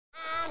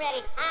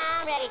Okay,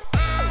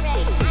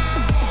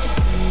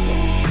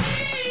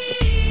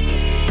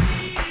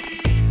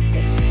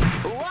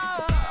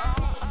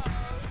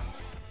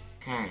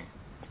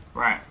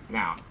 right,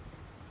 now,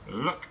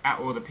 look at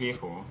all the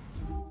people.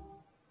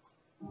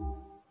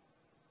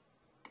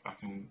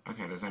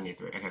 Okay, there's only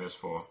 3. Okay, there's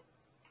 4.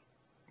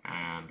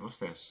 And what's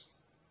this?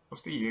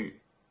 What's the U?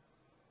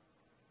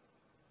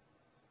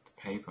 The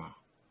paper.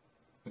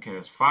 Okay,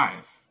 there's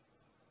 5.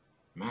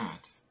 Mad.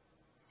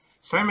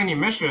 So many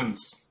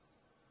missions.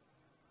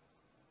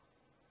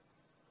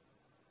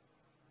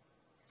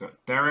 We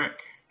got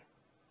Derek.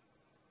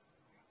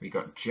 We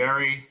got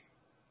Jerry.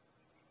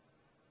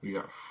 We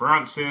got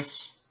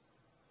Francis.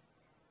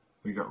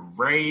 We got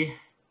Ray.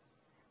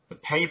 The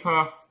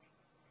paper.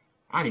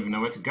 I don't even know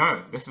where to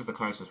go. This is the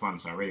closest one,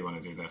 so I really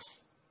want to do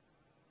this.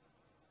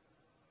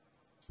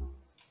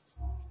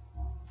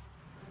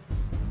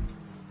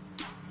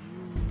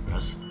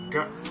 Let's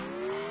go.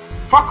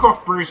 Fuck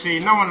off, Brucey.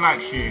 No one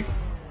likes you.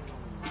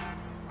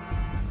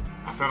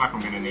 I feel like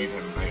I'm going to need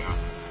him later.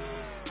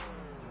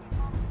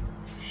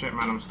 Shit,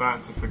 man, I'm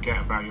starting to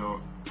forget about your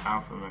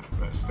alphabet.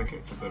 Let's stick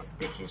it to the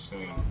bitches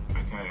soon.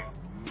 Okay.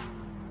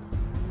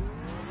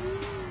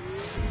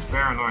 He's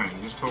very annoying.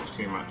 He just talks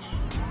too much.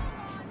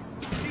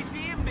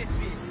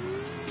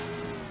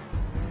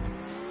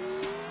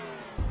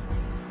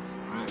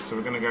 Alright, so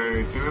we're going to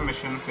go do a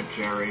mission for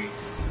Jerry.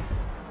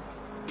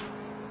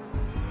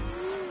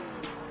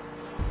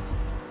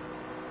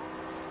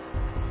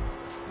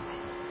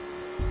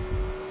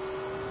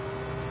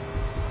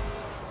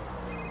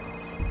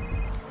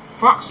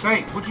 Fuck's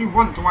sake, what do you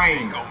want,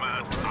 Dwayne? Yo,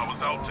 man, I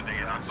was out today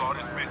and I saw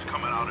this bitch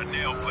coming out of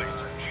nail place.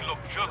 She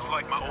looked just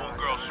like my old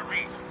girl,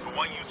 Cherise. The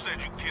one you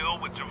said you killed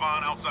with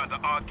Javon outside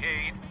the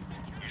arcade.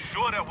 You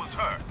sure that was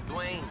her?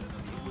 Dwayne,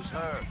 it was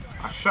her.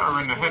 I shot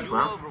her in the head,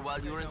 bro. While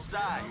you were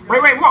inside.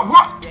 Wait,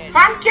 what?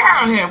 Fam, get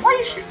out of here! Why are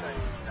you shooting?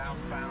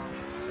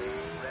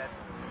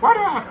 Why do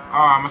I... Oh,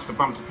 I must have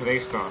bumped a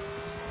police car.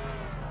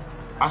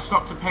 I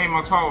stopped to pay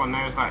my toll and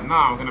they was like,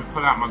 nah, I'm gonna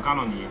pull out my gun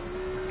on you.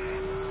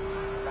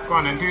 Go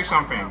on and do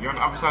something. You're on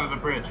the other side of the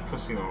bridge,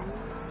 pussy hole.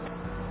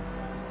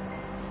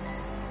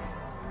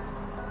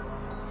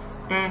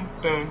 Dun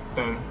dun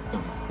dun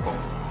dun boom.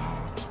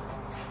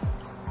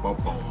 Boom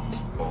boom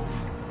boom boom.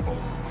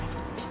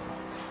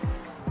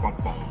 Boom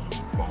boom boom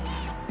boom.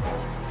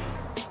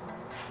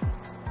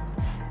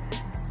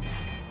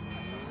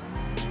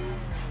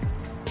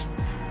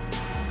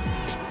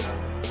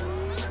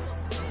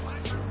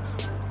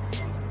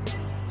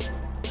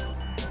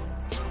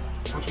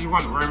 What do you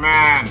want,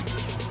 Roman?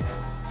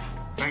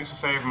 Thanks for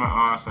saving my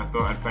ass. I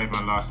thought I'd played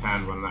my last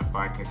hand when that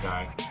biker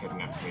guy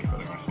kidnapped me for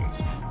the missions.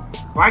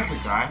 Biker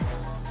guy?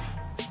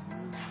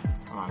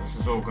 Oh, this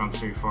has all gone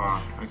too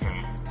far.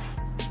 Okay.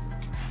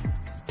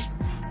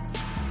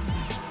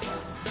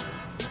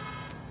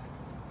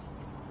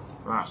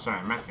 Right,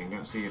 sorry, Matting,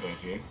 didn't see you there,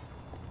 G.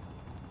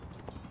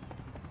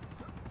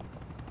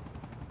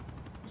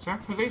 Is there a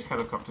police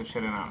helicopter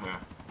chilling out here?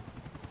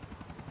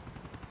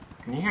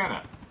 Can you hear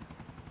that?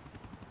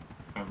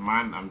 Never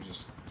mind, I'm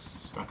just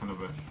stuck in a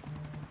bush.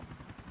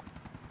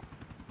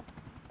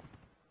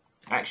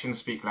 Actions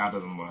speak louder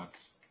than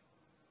words.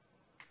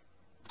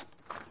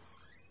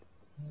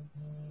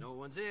 No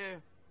one's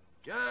here.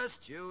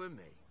 Just you and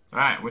me.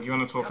 Alright, what do you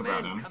want to talk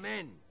about then? Come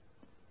in.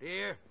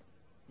 Beer?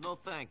 No,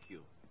 thank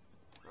you.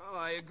 Oh,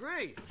 I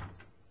agree.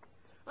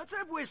 Let's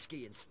have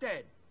whiskey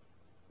instead.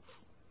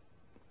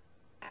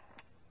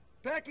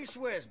 Packy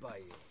swears by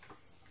you.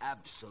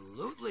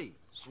 Absolutely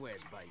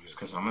swears by you. It's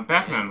because I'm a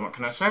Batman, what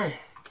can I say?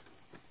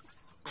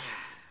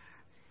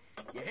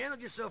 You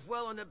handled yourself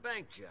well on the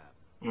bank job.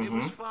 It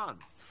was fun.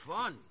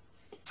 Fun.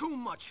 Too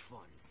much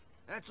fun.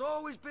 That's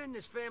always been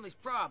this family's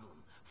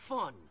problem.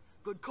 Fun.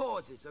 Good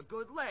causes, a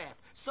good laugh,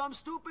 some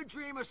stupid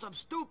dream or some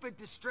stupid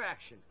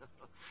distraction.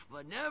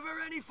 But never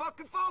any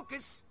fucking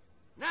focus.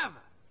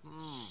 Never.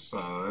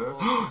 So...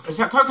 Is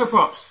that Cocoa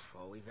Pops?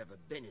 All we've ever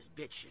been is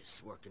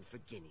bitches, working for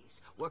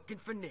guineas, working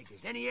for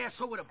niggers. Any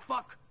asshole with a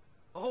buck?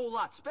 A whole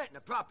lot spent in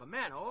a proper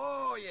manner.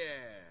 Oh,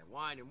 yeah.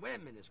 Whining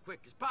women as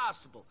quick as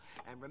possible.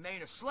 And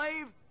remain a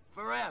slave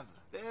forever.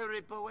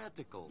 Very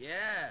poetical.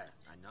 Yeah,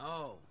 I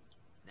know.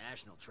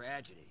 National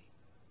tragedy.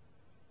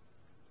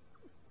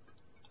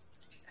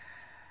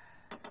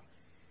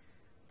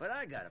 But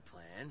I got a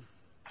plan.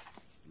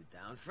 You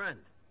down, friend?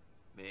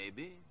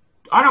 Maybe.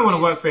 I don't want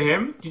to work for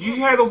him. Did you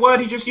hear the word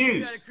he just You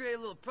used? gotta create a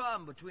little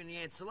problem between the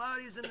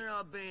Ancelottis and their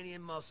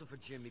Albanian muscle for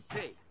Jimmy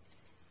P.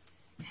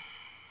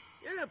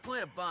 You're gonna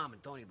plant a bomb in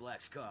Tony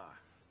Black's car.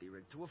 Be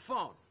rigged to a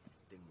phone.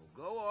 Thing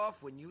will go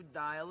off when you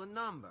dial a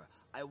number.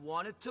 I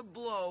want it to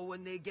blow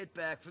when they get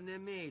back from their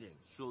meeting.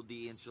 So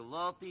the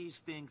Ancelottis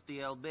think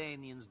the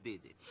Albanians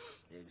did it.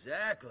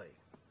 Exactly.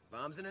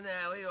 Bombs in an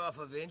alley off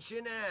of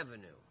Inchin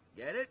Avenue.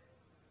 Get it?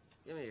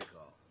 Give me a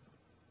call.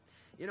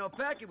 You know,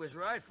 Packy was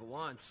right for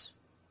once.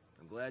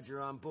 I'm glad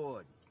you're on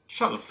board.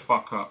 Shut the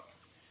fuck up.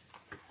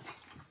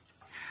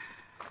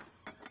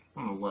 I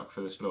want to work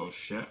for this little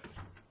shit.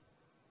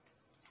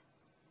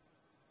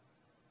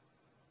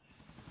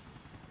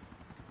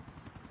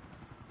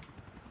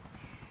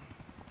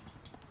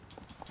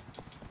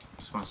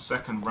 It's my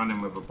second run-in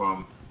with a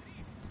bomb.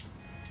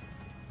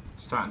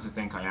 Starting to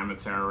think I am a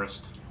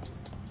terrorist.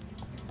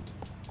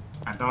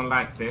 I don't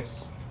like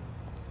this.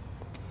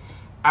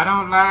 I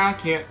don't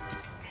like it.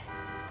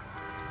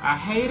 I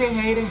hate it,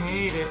 hate it,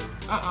 hate it.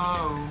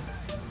 Uh-oh.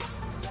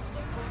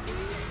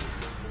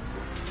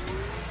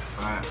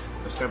 Alright,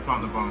 let's go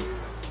plant the bomb.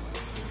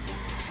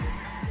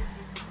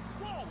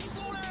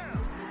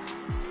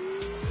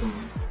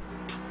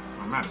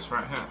 Oh man, it's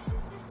right here.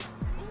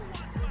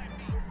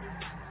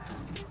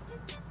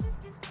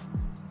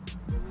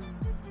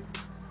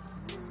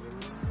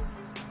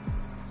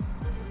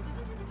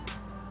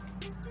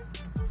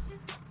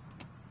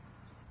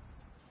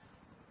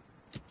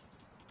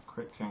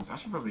 Quick things. I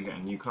should probably get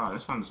a new car.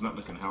 This one's not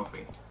looking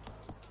healthy.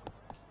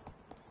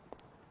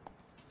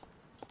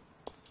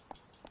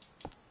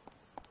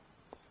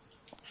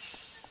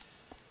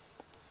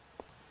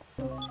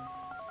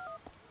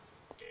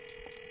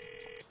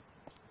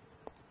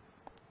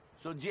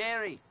 So,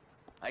 Jerry,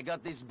 I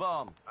got this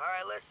bomb.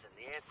 Alright, listen.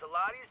 The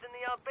Ancelottis and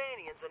the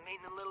Albanians are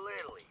meeting in Little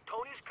Italy.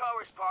 Tony's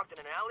car is parked in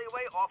an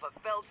alleyway off of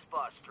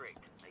Feldspar Street.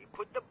 Now you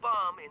put the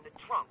bomb in the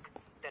trunk,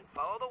 then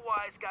follow the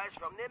wise guys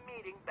from their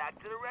meeting back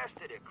to the rest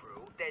of their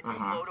crew, then you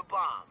blow the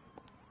bomb.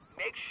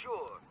 Make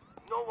sure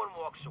no one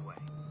walks away.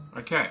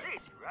 Okay.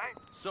 It's easy, right?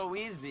 So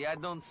easy, I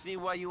don't see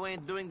why you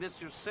ain't doing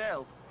this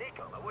yourself.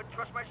 Nico, I wouldn't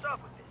trust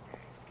myself with this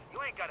thing.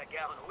 You ain't got a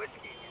gallon of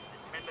whiskey in you.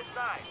 And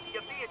besides,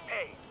 you're being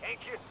paid,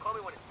 ain't you? Call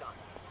me when it's done.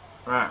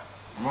 Right.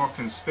 More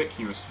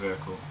conspicuous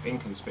vehicle.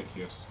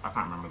 Inconspicuous. I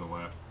can't remember the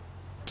word.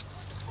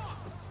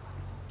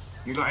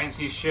 You lot ain't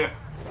see shit.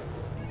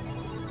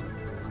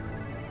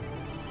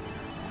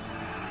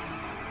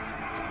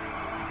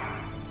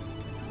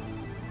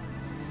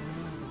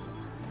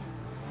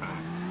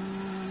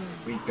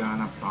 We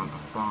gonna plant a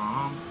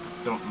bomb.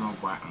 Don't know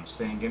why I'm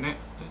singing it.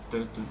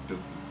 Do, do, do,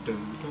 do,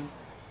 do.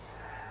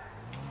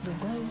 The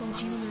global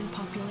human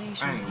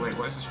population. Hey, wait,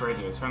 what is this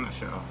radio? Turn that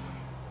shit off.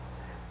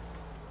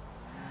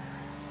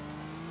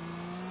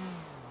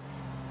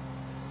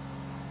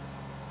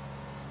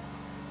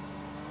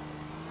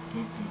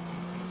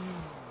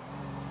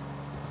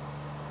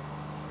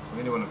 I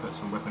really want to put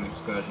some weapon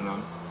excursion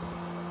on.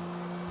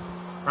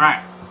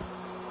 Right.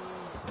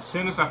 As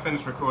soon as I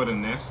finish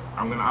recording this,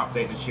 I'm going to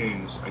update the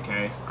tunes,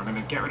 okay? I'm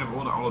going to get rid of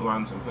all the old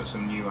ones and put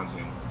some new ones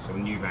in.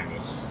 Some new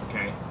bangers,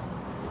 okay?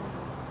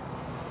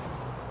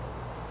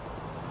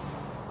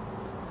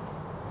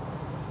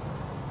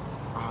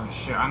 Oh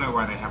shit, I know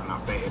why they haven't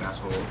updated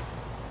at all.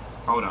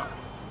 Hold up.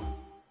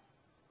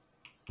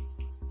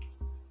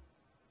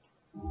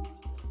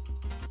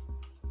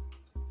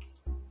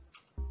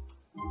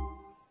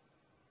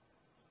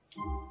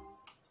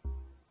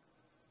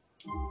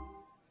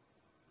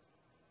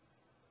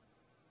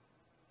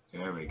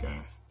 There we go.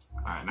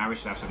 Alright, now we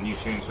should have some new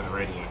tunes for the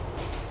radio.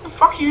 What the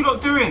fuck are you lot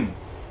doing?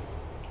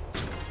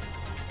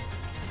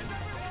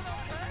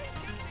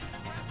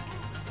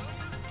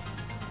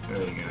 There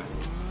we go.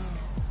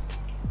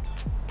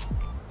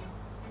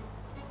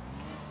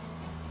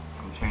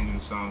 I'm changing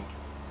song.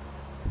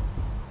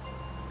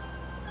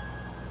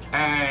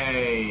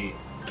 Hey!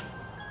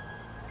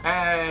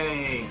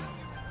 Hey!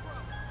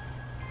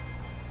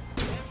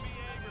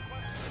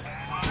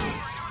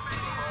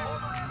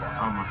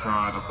 Oh my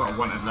god, I've got a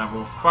wanted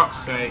level. Fuck's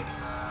sake.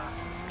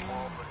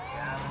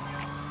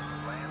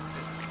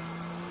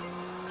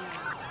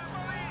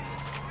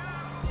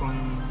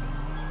 Boom.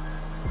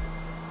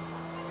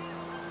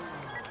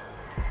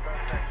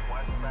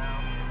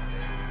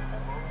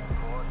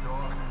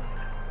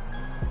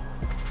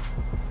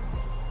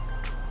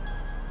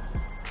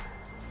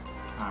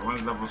 Alright,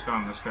 wanted level's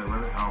gone. Let's go.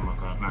 Really? Oh my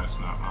god, no it's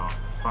not. Oh,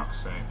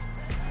 fuck's sake.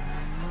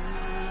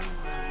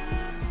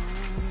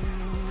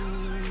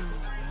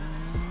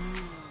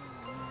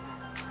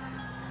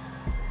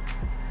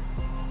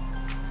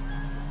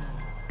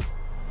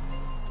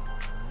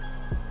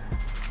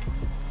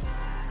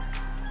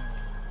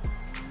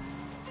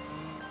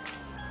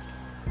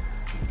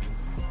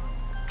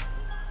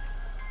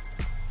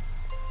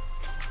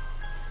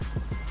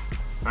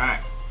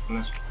 Right, I'm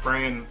gonna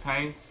spray and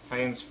pay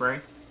and spray.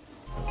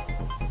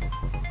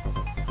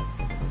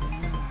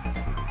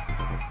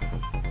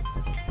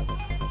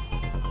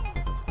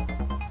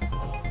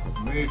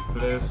 Move,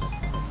 please.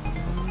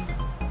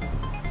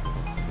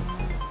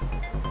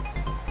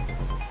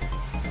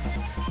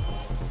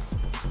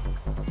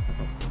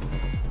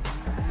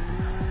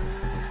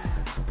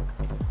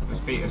 This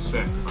beat is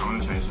sick, but I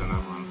want to change to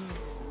another one.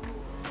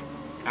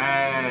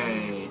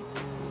 Hey!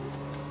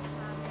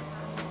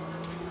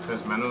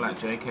 Because man, I'm like,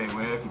 JK,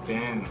 where have you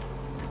been?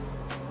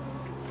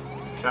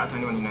 Shout out to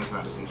anyone who knows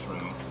about this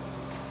instrumental.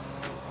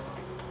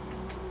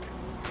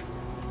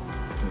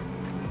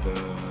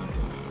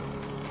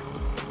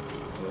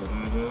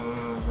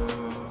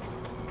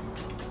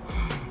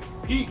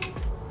 Eek!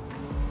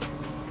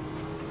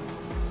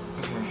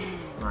 Okay,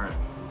 right.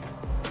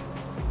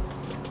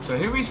 So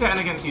who are we setting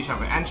against each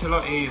other?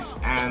 Ancelottis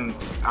and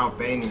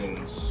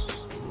Albanians,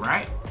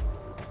 right?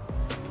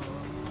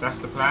 That's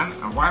the plan.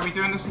 And why are we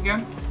doing this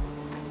again?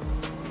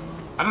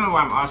 I don't know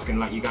why I'm asking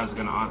like you guys are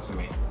gonna answer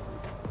me.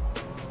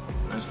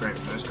 No scrapes,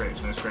 no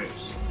scrapes, no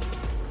scrapes.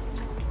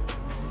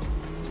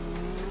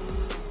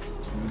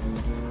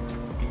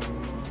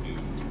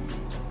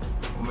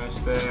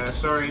 Almost there.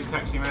 Sorry,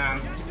 taxi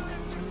man.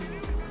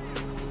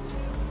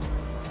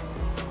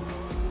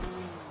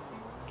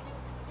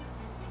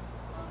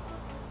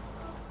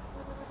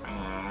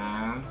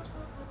 And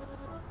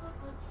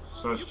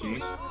sausage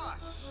cheese.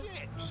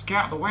 Just get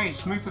out of the way.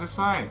 Just move to the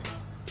side.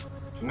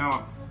 Do you know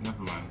what?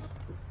 Never mind.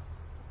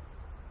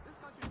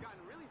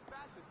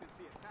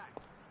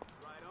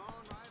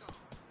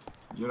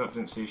 You lot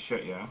didn't see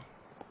shit, yeah?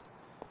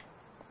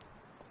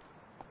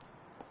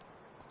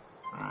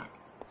 Alright.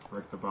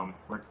 Wreck the bum.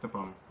 Wreck the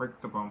bum. Wreck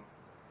the bum.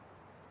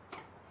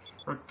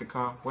 Wreck the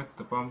car. Wreck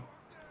the bum.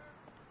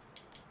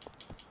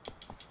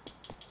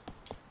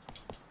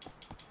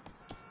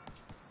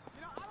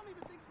 You know, I don't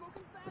even think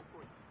smoking's bad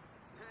for you.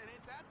 Man,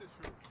 ain't that the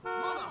truth?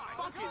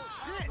 Motherfucking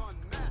shit!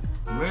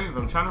 Move.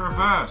 I'm trying to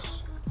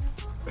reverse.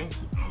 Thank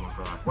you. Oh my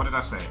god. What did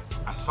I say?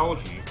 I told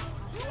you. You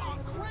are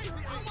crazy!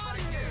 I'm out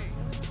of here!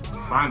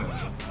 Finally.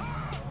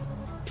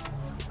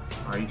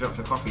 Alright, you dropped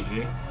your coffee,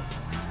 G.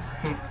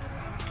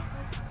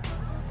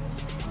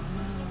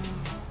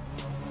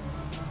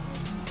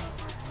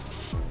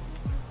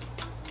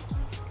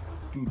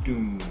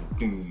 Doom,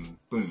 doom,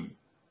 boom.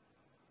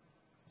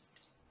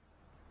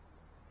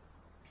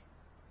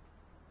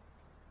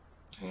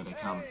 Here they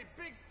come. Hey,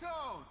 Big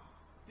Tone!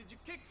 Did you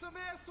kick some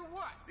ass or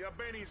what? The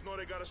Albanians know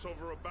they got us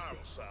over a barrel,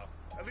 Sal.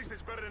 At least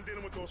it's better than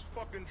dealing with those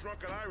fucking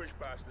drunken Irish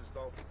bastards,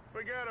 though.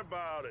 Forget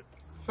about it.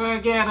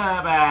 Forget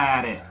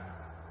about it.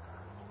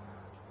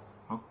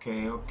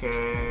 Okay,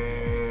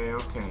 okay,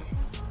 okay.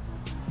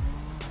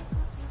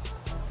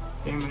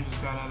 Demon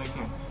just got out of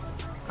camp.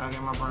 Gotta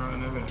get my brother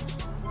in advance.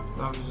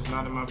 Love is just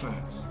not in my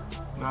plans.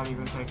 Not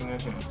even taking a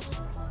chance.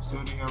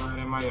 Still together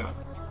in my yard.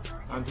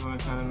 I'm doing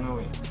kind of no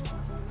way.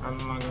 I'm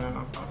no longer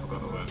enough. I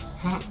forgot the words.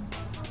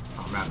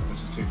 Oh man,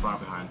 this is too far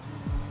behind.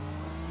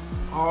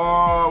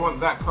 Oh, I want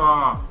that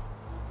car.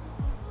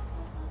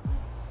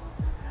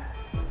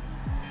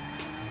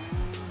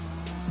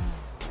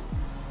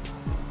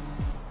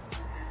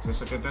 Is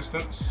this a good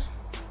distance?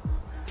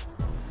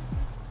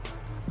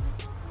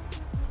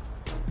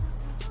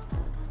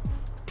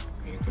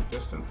 Yeah, good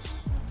distance.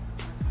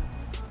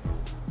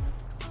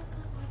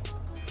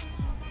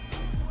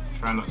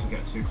 Try not to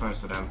get too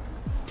close to them.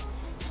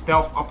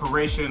 Stealth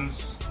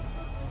operations.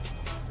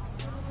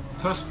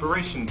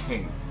 Perspiration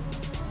ting.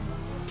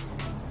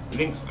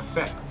 Link's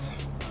effect.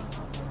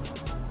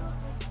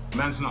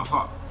 Man's not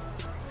hot.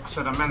 I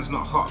said a man's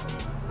not hot.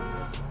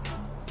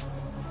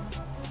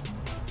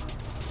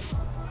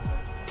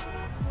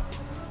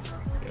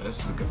 Yeah, this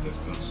is a good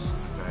distance.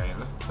 Okay,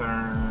 left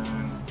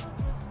turn.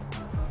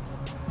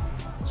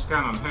 What's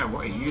going on here?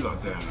 What are you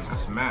lot doing?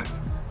 That's mad.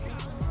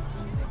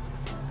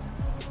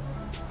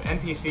 The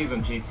NPCs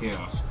on GTA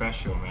are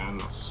special, man.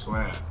 I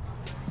swear.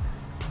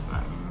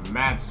 Like,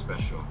 mad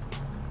special.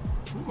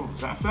 Ooh,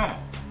 is that fair?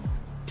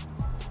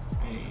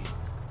 Hey.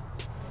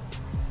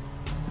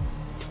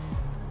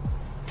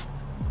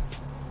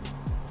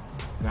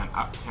 Going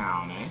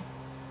uptown, eh?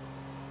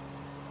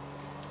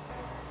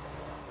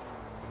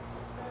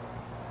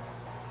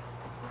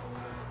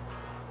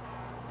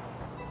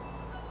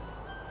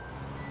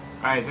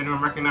 Alright, does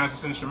anyone recognize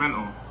this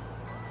instrumental?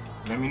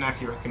 Let me know if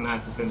you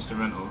recognize this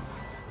instrumental.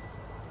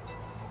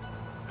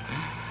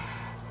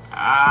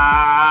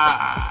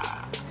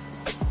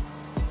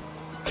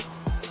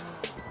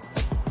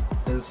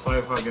 It's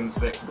so fucking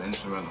sick, the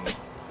instrumental.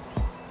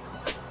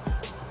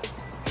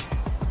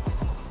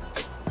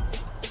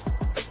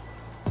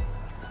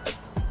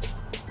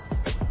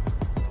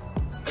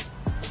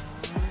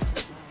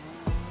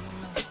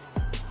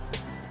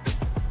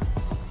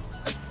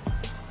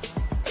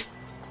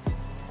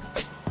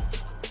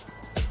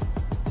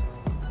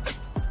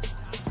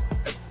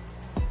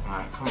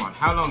 Alright, come on.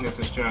 How long is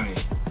this journey?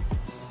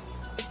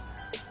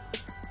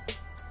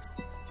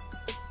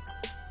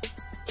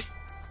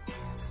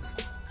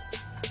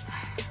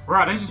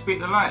 Right, they just beat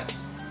the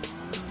lights.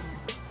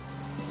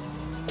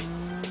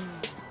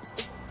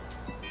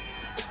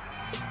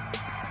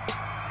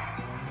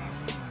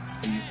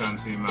 You sound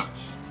too much.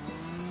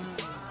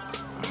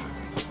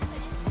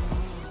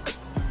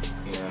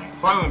 Yeah,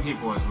 following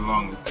people is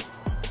long.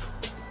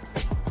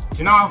 Do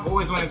you know what I've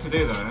always wanted to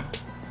do though?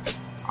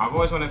 I've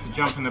always wanted to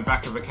jump in the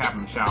back of a cab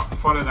and shout,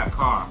 "Follow that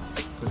car,"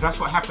 because that's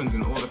what happens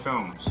in all the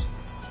films.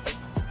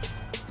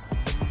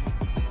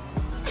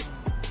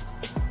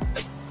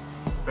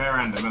 Bare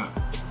random, innit?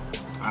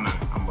 I know,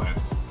 I'm weird.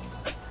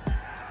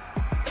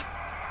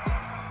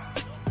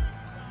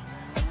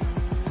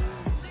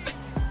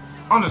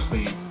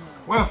 Honestly,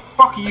 where the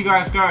fuck are you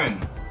guys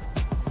going?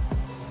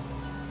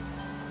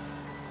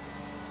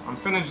 I'm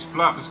finna just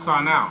blow up this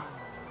car now.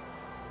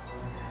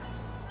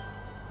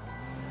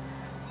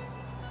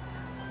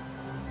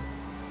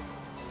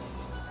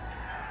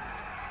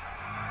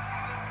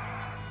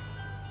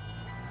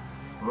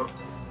 Whoop.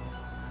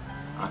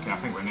 Okay, I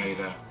think we're nearly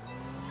there.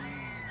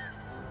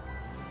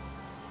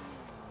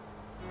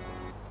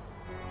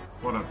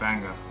 What a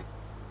banger.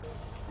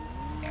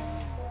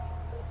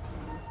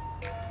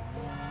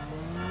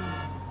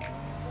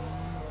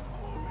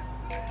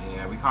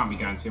 Yeah, we can't be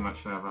going too much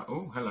further.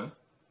 Oh, hello.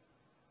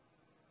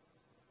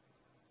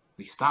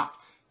 We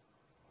stopped.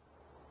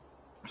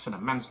 I said, a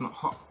man's not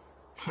hot.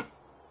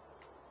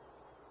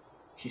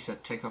 She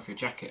said, take off your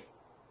jacket.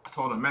 I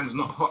told her, man's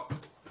not hot.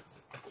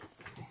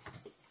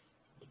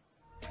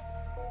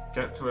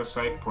 Get to a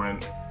safe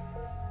point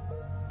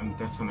and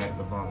detonate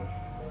the bomb.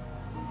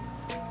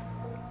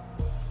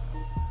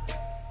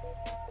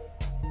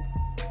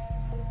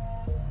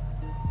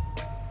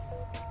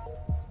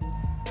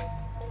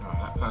 Oh,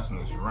 that person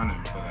is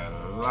running for their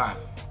life.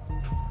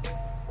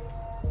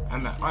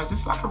 And oh, is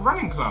this like a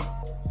running club?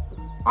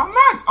 Oh,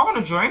 man, I want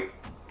to join.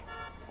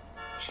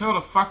 Chill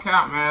the fuck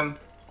out, man.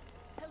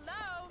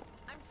 Hello,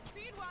 I'm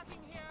speed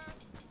walking here.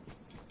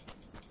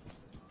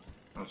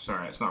 Oh,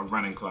 sorry, it's not a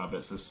running club,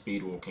 it's a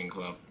speed walking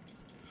club.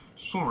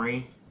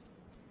 Sorry.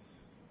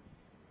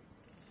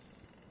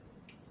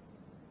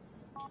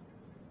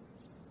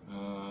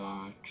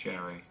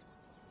 Jerry.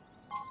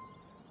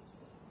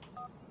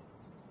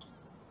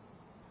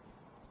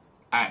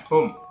 Alright,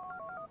 boom.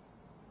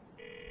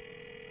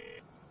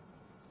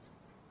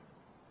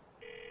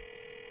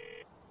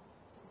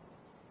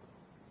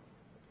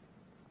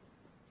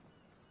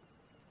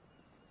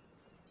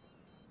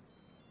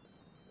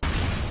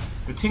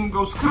 The ting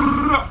goes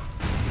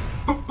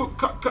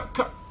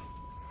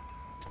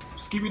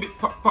skibidi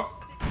pop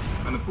pop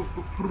and the boop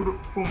boop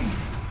boom.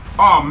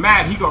 Oh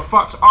man, he got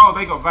fucked. Oh,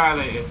 they got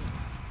violated.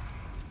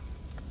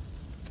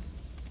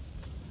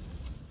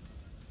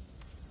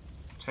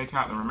 Take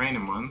out the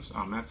remaining ones.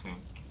 Oh, that thing.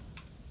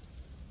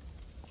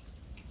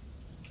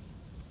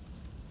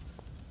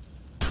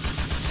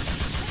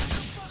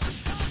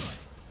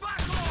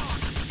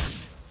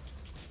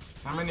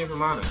 How many of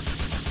them are there?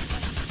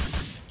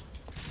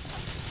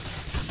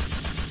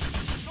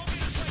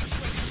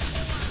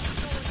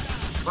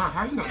 Wow,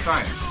 how are you not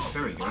dying?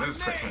 There we go, there's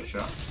a quick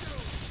headshot.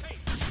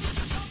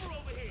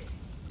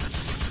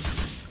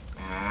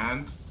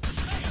 And...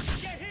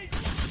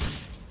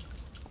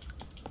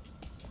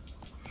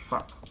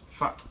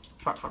 Fuck.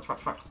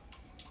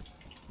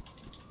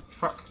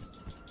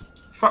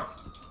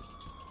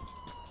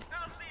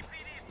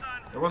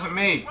 It wasn't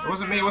me. It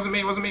wasn't me.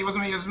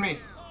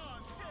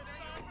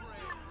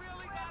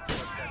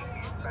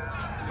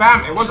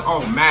 Fam, it wasn't.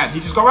 Oh, man, he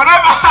just got run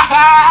over.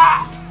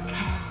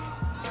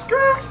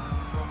 Skirt.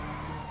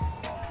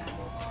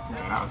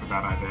 Yeah, that was a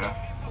bad idea.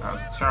 That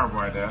was a terrible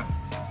idea.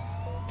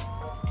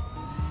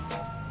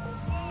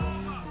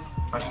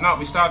 Actually, no,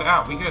 we started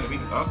out. We good.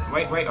 Oh,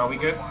 wait, are we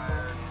good?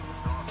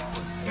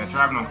 Yeah,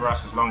 driving on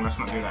grass is long. Let's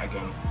not do that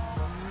again.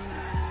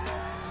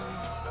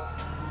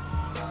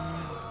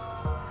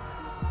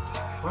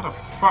 Where the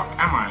fuck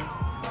am I?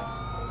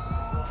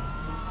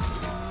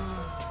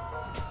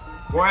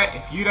 Boy,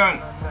 if you don't...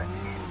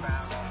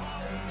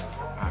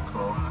 Alright,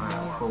 cool.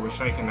 Alright, cool. We're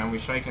shaking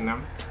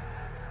them.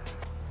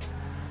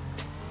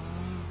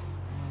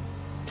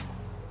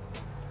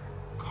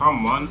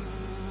 Come on.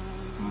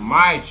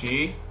 My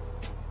G.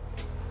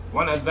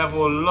 When a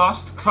devil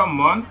lost,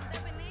 come on.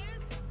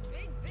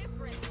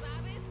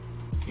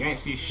 You ain't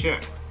see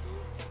shit.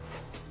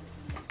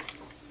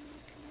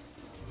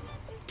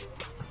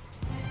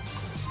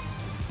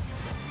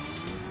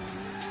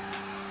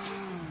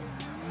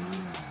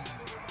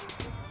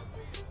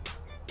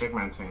 Big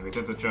man thing, they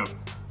did the job.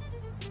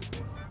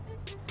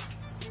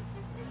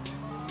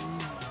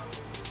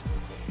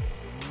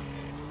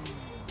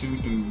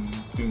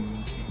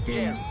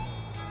 Jim,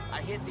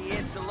 I hit the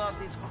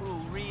Ancelotti's crew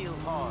real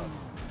hard.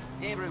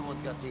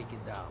 Everyone got taken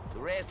down. The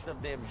rest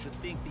of them should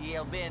think the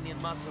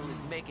Albanian muscle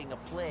is making a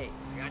play.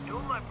 I knew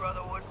my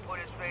brother wouldn't put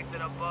his faith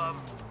in a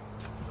bum.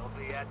 He'll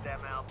be at them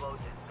elbows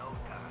in no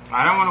time.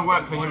 I don't want to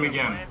work for him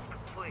again.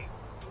 Complete.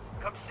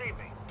 Come see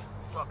me.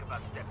 Talk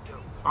about step 2.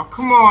 Oh,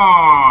 come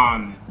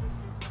on!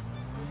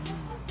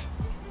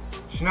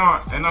 You know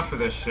what? Enough of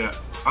this shit.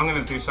 I'm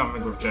gonna do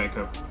something with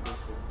Jacob.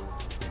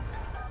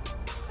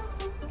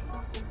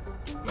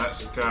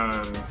 Let's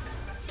go.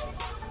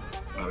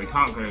 No, we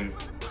can't go.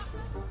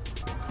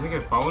 Can we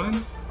go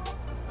bowling?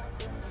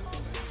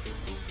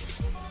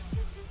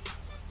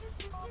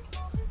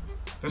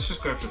 Let's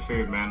just go for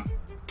food, man.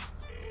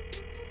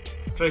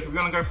 Jacob, you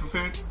wanna go for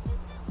food?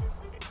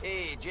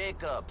 Hey,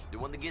 Jacob, you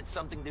want to get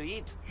something to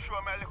eat? Sure,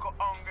 I'm a little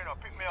hungry now.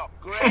 Pick me up.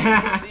 Great,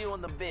 we'll see you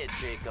on the bed,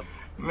 Jacob.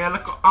 Me a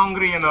little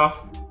hungry, you know.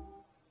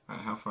 Right,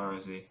 how far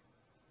is he?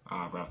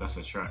 Ah, bruv, that's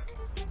a track.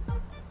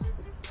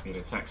 Need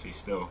a taxi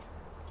still.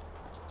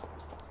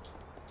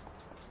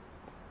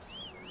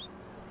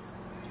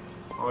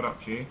 Hold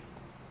up, G.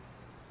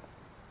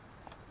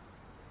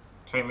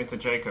 Take me to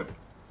Jacob.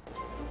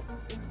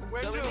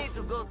 Where So to? we need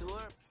to go to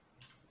her.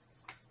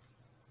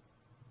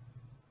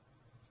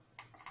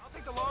 I'll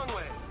take the long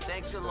way.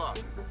 Thanks a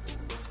lot.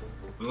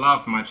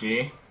 Love, my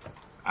G.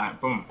 Alright,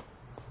 boom.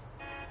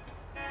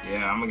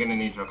 Yeah, I'm gonna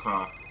need your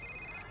car.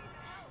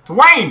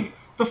 Dwayne!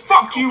 The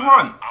fuck do you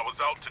want? I was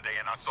out today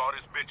and I saw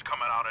this bitch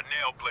coming out of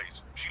nail place.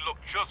 She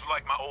looked just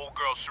like my old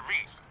girl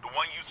Sharice, the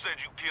one you said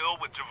you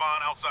killed with Javon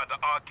outside the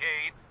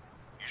arcade.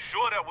 You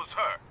sure that was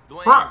her?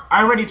 Dwayne, Bro,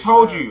 I already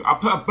told you. I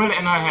put a bullet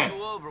in her head.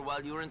 You over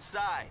while you were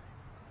inside.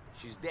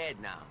 She's dead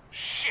now.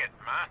 Shit,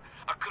 man.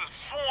 I could have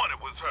sworn it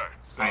was her.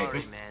 Sorry, Hey,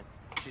 this- man.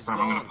 She's Fam,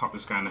 gone. I'm gonna pop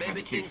this guy in the head.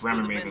 Maybe He keeps things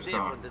ramming could me have with been his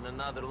star. different in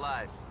another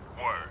life.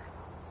 Word.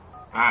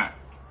 Alright.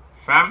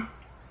 Fam?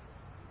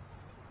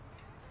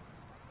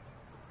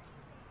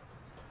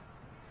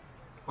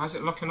 Why is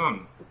it locking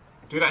on?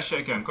 Do that shit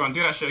again. Go on,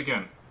 do that shit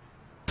again.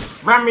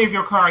 Ram me with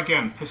your car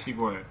again, pissy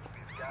boy.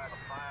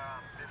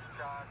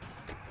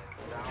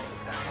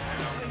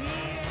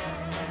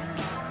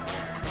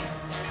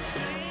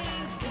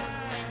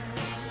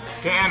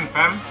 Get in,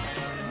 fam.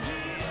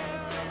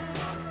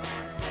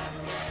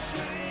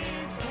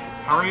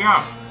 Hurry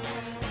up.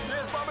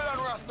 There's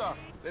Babylon Rasta.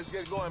 Let's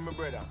get going, my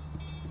brother.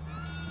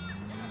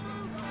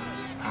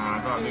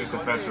 I gotta lose the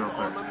feds real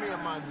quick. I'm a mere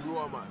man,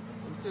 Roman.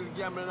 I'm still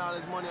gambling all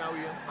his money out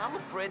here. I'm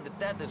afraid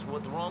that is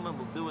what Roman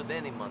will do with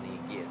any money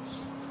he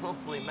gets.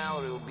 Hopefully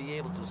Mallory will be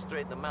able to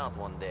straighten them out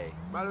one day.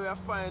 Mallory, I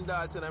find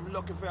that and I'm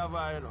lucky for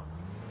her, you know.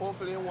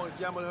 Hopefully he won't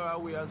gamble her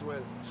away as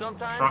well.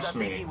 Sometimes Trust I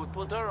think me. he would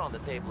put her on the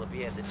table if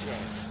he had the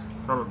chance.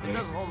 Probably. He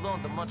doesn't hold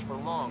on to much for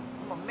long.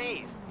 I'm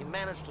amazed he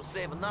managed to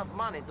save enough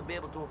money to be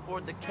able to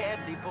afford the cab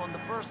depot in the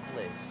first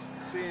place.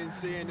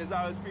 Seeing, there's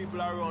always people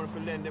around for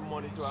lend them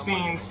money to her.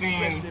 Seeing.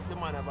 Especially if the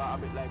man have a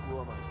habit like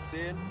Roman.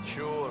 Seeing?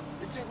 Sure.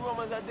 You think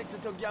Roman's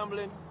addicted to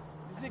gambling?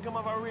 You think him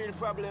have a real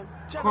problem?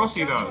 Of course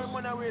he does.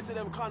 When I wait to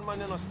them con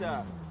man and a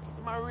star.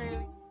 Am I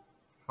really?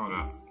 Hold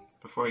up.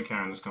 Before we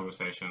carry on this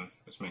conversation,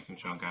 just making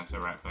sure I'm going to the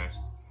right place.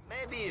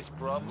 Maybe his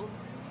problem.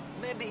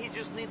 Maybe he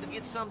just need to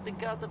get something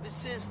out of his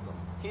system.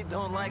 He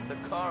don't like the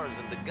cars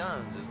and the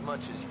guns as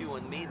much as you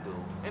and me do.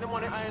 Any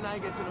money I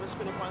get to them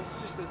spend upon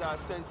sisters are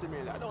sense me.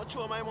 I don't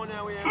throw my money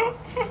away.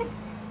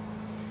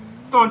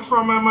 Don't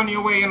throw my money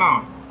away, you know.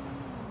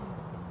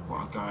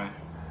 What a guy.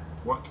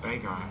 What a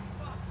guy.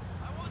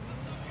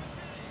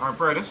 Alright,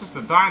 bro, this is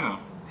the diner.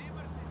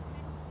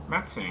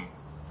 Matting.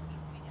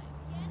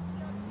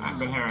 I haven't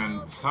been here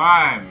in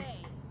time.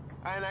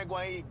 I go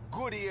and eat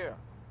good here.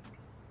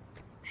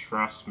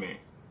 Trust me.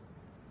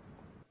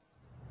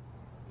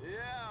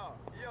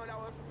 Yeah, that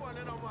was fun,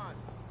 you know, man.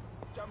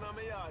 Jump on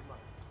my yard, man.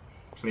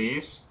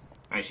 Please?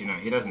 Actually, no,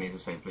 he doesn't need to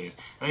say please.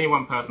 Only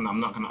one person I'm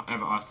not going to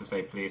ever ask to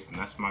say please, and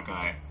that's my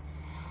guy.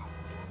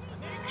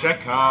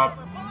 Jacob!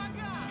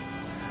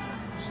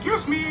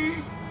 Excuse me!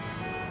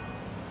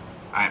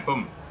 Alright,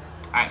 boom.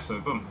 Alright, so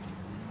boom.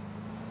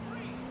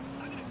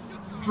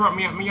 Drop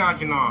me at my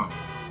yard, you know.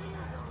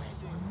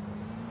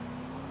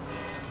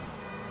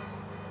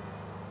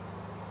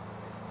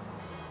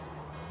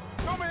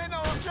 Come here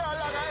now,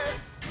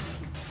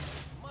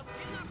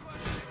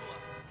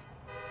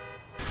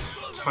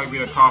 Toby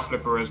the car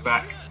flipper is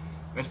back.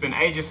 It's been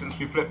ages since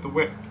we flipped the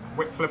whip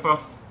flipper.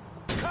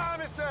 Calm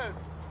yourself.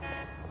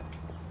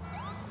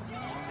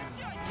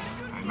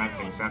 Alright,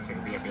 Matting, Satting,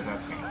 be up your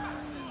that thing.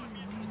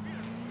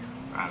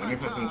 Alright, let me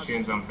put some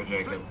tunes on for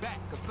Jacob. Flip back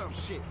or some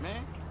shit,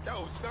 man.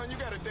 Yo, son, you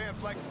gotta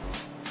dance like...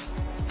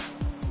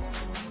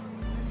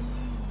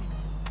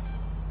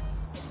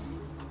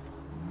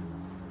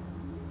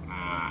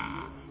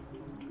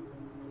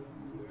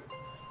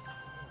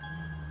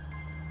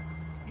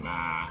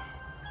 Nah.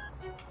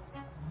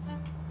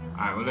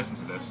 Alright, well listen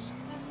to this.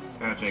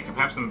 Yeah, Jacob,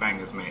 have some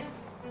bangers, mate.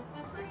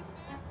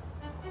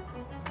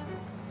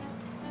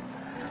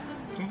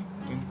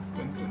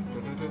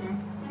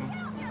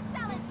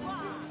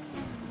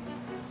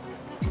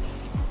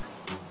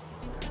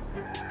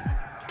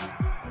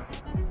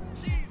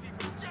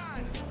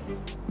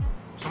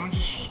 Someone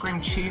just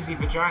screamed cheesy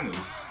vaginas.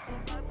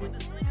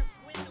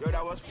 Yo,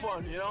 that was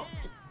fun, you know?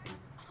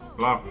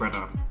 Love,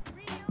 brother.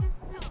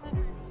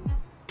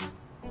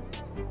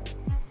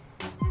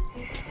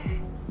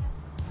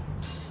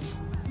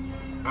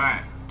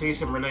 Alright,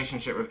 decent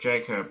relationship with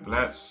Jacob.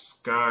 Let's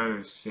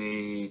go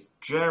see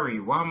Jerry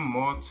one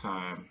more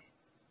time.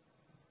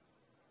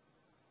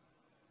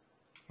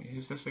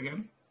 Who's this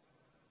again?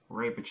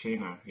 Ray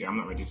Pacino. Yeah, I'm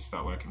not ready to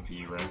start working for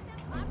you, Ray.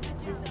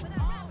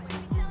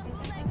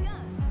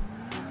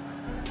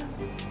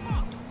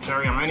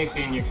 Jerry, I'm only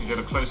seeing you because you're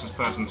the closest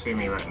person to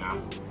me right now.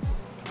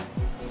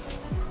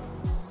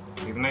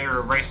 Even though you're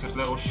a racist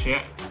little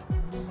shit,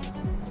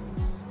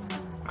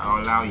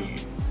 I'll allow you.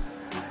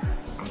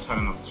 I'm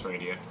turning off this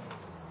radio.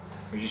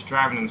 We're just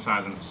driving in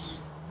silence.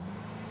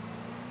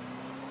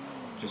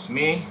 Just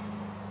me,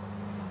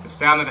 the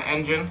sound of the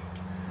engine,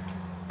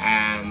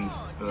 and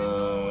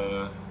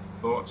the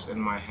thoughts in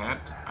my head.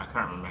 I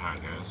can't remember how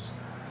it goes.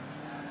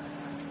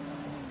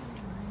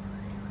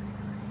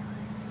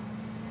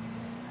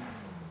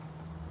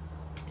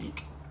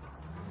 Eek.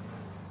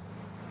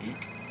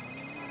 Eek.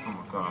 Oh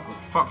my god, what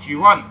the fuck do you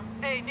want?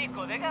 Hey,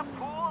 Nico, they got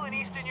pool in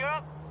Eastern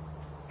Europe?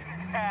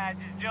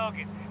 Just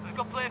joking. Let's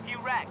go play a few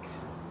racks.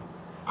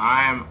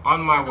 I am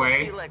on my I don't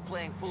way feel like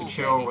playing pool, to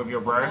chill baby. with your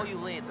I'll bro. call you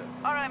later.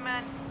 All right,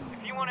 man.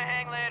 If you want to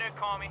hang later,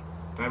 call me.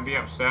 Don't be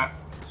upset,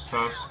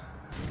 sus.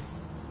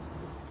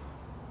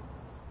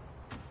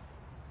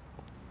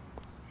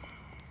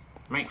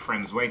 Make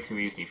friends way too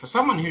easily. For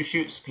someone who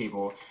shoots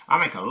people, I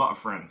make a lot of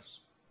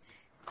friends.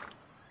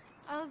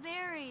 Oh,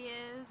 there he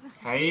is.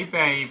 Hey,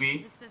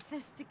 baby. The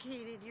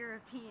sophisticated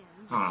European.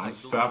 Oh,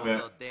 stop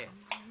it.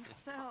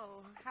 So,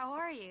 how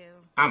are you?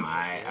 Am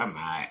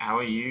I? How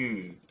are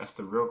you? That's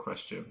the real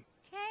question.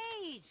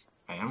 Cage!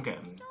 Hey, I'm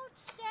getting... Don't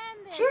stand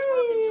there talking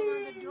to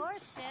him on the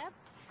doorstep.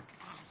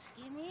 Ask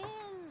him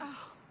in.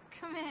 Oh,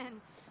 come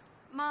in.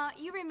 Ma,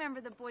 you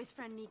remember the boy's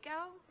friend Nico?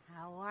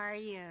 How are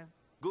you?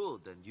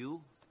 Good, and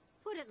you?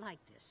 Put it like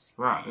this.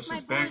 Right, this My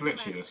is very boys are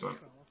glitchy, out of this one.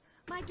 control.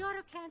 My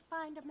daughter can't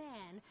find a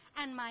man,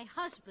 and my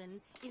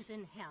husband is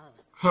in hell.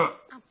 Huh.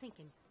 I'm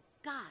thinking,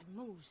 God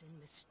moves in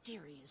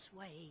mysterious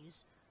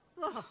ways.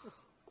 Oh,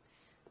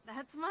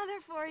 that's Mother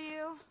for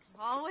you.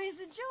 Always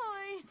a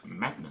joy.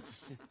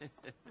 Madness.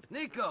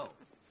 Nico!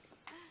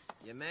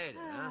 You made it,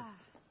 huh?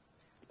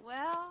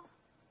 Well,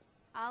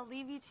 I'll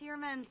leave you to your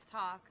men's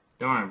talk.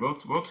 Don't worry,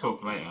 we'll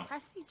talk later.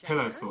 Press each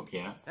Pillow other. talk,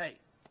 yeah. Hey,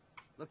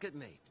 look at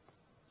me.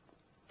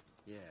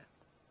 Yeah.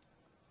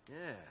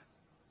 Yeah.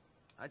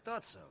 I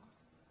thought so.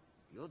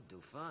 You'll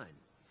do fine.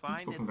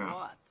 Fine talking and about?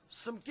 what?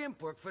 Some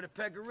gimp work for the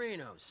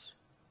Pegorinos.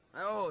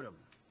 I owed them.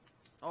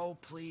 Oh,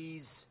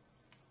 please.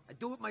 I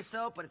do it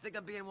myself, but I think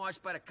I'm being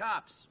watched by the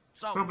cops.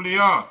 So, Probably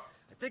are.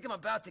 I think I'm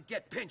about to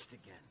get pinched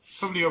again.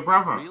 Probably your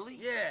brother. Really?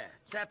 Yeah,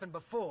 it's happened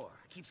before.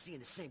 I keep seeing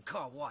the same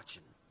car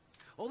watching.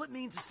 All it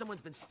means is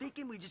someone's been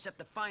speaking, we just have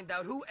to find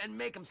out who and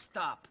make them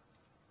stop.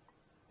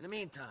 In the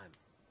meantime,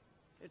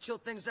 it'll chill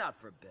things out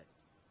for a bit.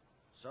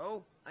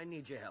 So, I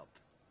need your help.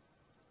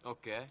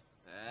 Okay.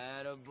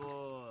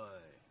 Attaboy.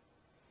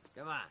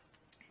 Come on,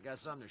 I got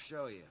something to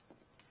show you.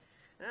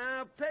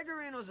 Now,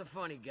 Pegorino's a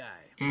funny guy.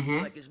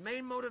 Seems like his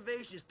main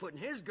motivation is putting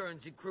his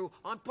Guernsey crew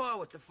on par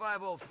with the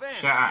 5-0 fam.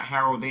 Shout out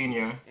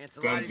Haroldina, Ancelotti's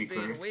Guernsey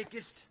being crew. the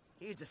weakest,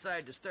 he's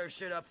decided to stir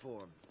shit up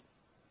for him.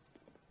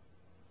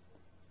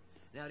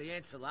 Now, the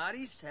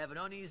Ancelottis have an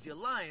uneasy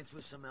alliance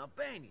with some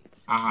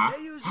Albanians. Uh-huh.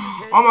 They use these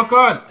Oh my hitmen,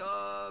 God!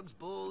 thugs,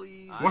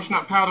 bullies. Washing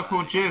up powder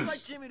called Just like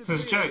jizz. Jimmy the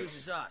This is Greedo jokes.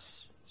 uses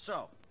us. So,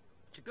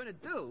 what you're gonna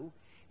do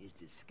is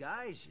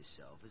disguise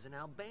yourself as an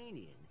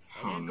Albanian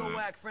and then go no.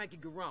 whack Frankie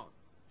Garone,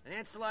 an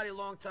Ancelotti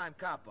longtime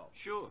capo.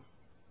 Sure.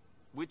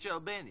 Which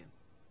Albanian?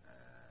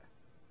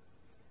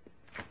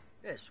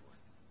 This one.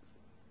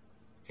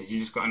 Has he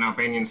just got an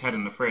Albanian's head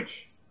in the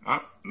fridge?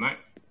 Oh, no.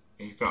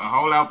 He's got a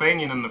whole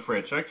Albanian in the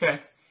fridge.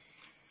 Okay.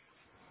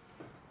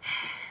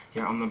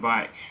 Get on the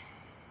bike.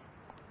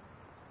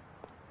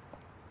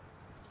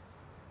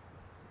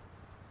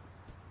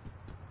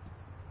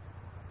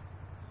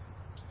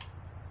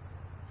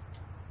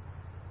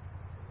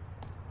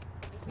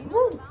 If you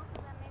know the bouncers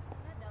that make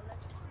from it, they'll let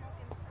you smoke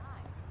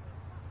inside.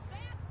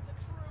 That's the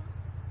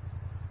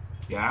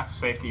truth. Yeah,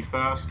 safety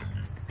first.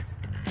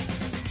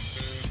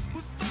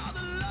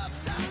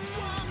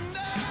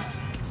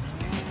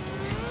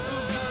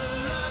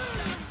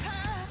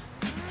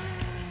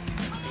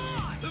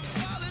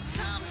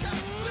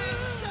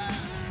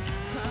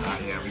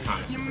 Yeah, we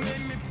can't listen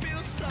to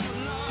this.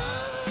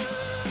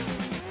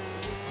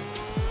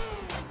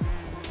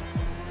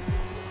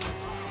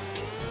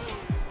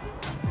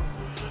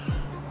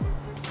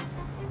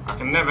 I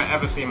can never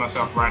ever see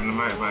myself riding a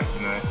motorbike,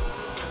 you know.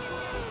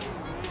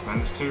 Man,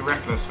 it's too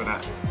reckless for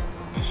that.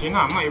 Actually, no,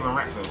 I'm not even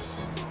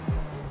reckless.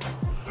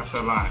 That's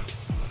a lie.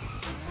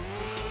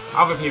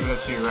 Other people are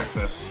too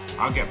reckless.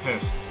 I'll get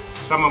pissed.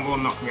 Someone will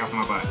knock me off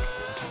my bike.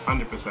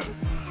 100%.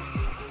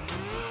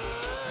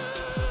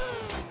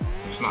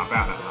 It's not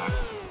about that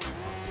life.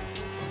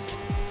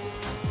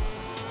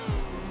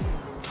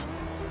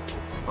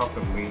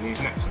 Popping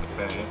wheelies next to the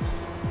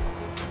feds.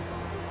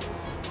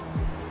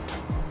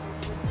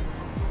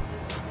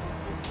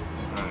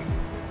 Right.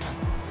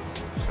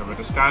 So we're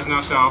disguising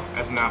ourselves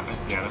as an outfit.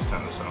 Yeah, let's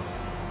turn this off.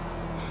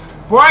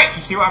 What?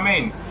 You see what I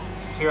mean?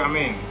 You see what I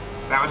mean?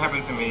 That would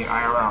happen to me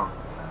IRL.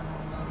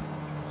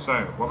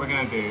 So, what we're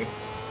gonna do...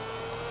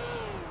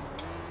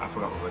 I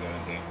forgot what we're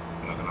gonna do.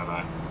 I'm not gonna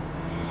lie.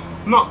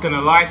 I'm not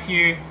gonna lie to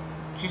you.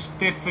 Just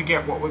did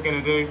forget what we're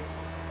gonna do.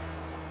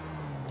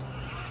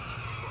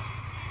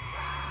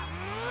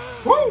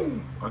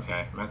 Woo!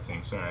 Okay, mad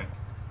thing, sorry.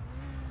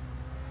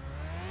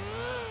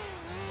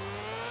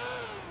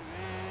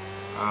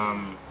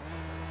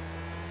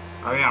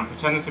 Oh yeah, I'm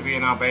pretending to be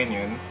an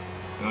Albanian,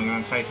 and I'm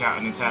gonna take out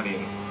an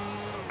Italian.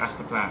 That's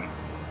the plan.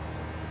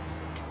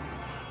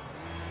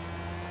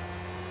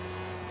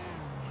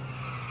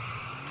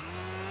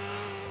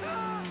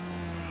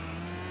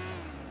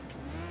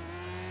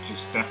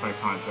 Just defo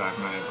can't drive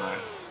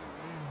motorbikes.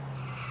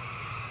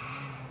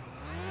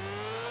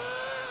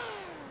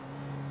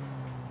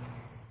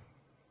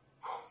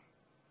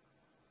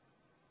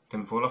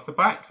 Didn't fall off the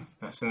bike.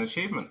 That's an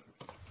achievement.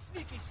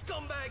 Sneaky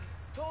scumbag!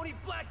 Tony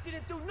Black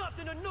didn't do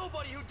nothing to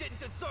nobody who didn't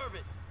deserve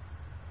it!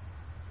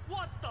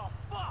 What the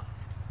fuck?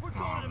 We're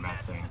going to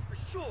Massachusetts for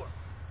sure!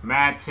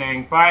 Mad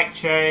thing. Bike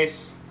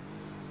chase!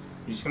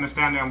 You're just gonna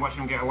stand there and watch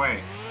him get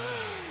away.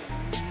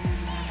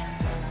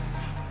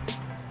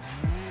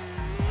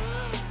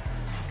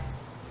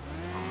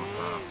 Oh my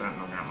god, don't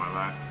knock out my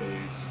life,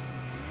 please.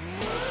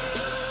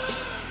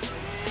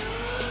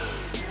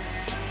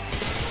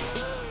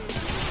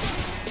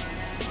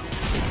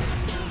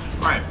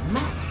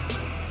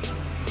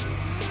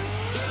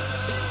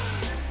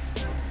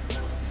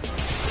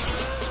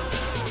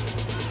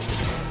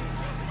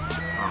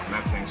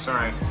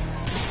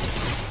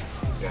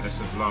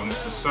 is long.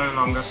 This is so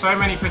long. There's so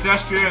many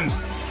pedestrians.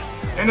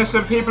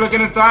 Innocent people are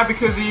gonna die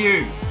because of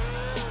you.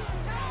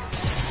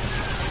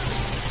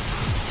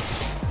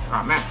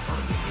 Oh man.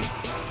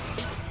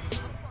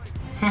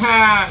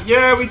 Haha,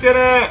 yeah, we did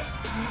it!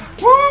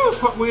 Woo!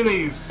 Pop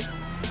wheelies.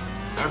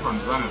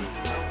 Everyone's running.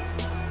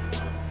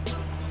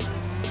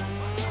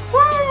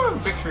 Woo!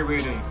 Victory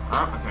wheelie.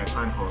 Oh, okay,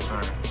 phone call,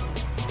 sorry.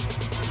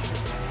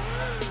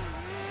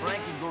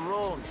 Frankie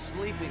Garone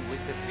sleeping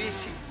with the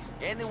fishes.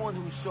 Anyone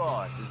who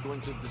saw us is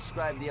going to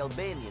describe the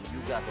Albanian you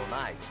got on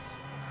ice.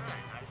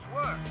 Nice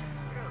work.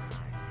 Real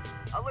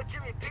nice. I'll let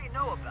Jimmy P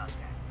know about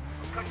that.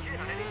 I'll cut in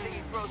on anything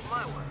he throws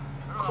my way.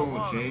 I don't know Cool,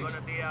 how long G. I'm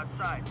gonna be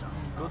outside,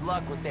 though. Good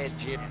luck with that,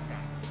 Jim.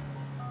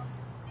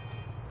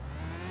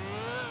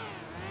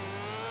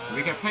 Did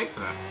we get paid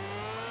for that?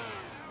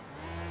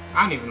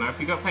 I don't even know if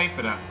we got paid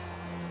for that.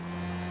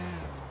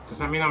 Does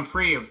that mean I'm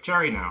free of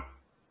Jerry now?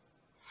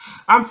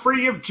 I'm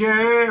free of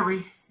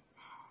Jerry!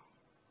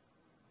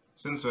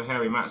 Since we're here,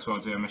 we might as well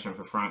do a mission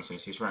for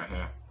Francis. He's right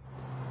here.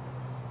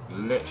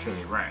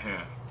 Literally right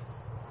here.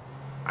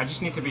 I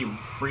just need to be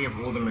free of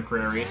all the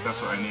McCrearys, that's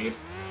what I need.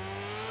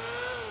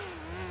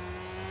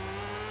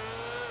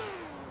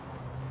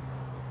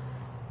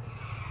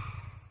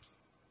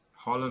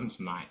 Holland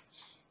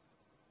Knights.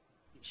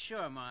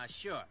 Sure, Ma,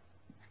 sure.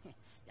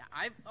 Yeah,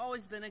 I've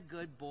always been a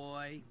good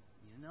boy.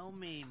 You know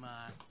me,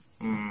 Ma.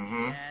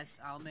 Mm-hmm. Yes,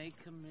 I'll make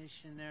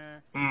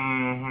commissioner.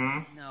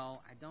 Mm-hmm.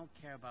 No, I don't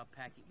care about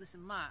Packy.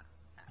 Listen, Ma,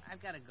 I've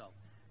got to go.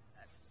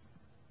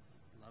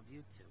 Love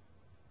you, too.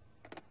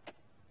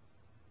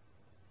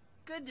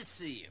 Good to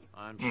see you.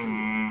 I'm sure.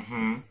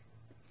 Mm-hmm.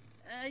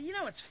 You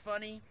know, it's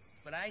funny,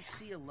 but I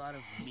see a lot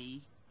of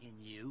me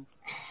in you.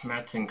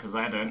 Matting, because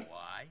I don't.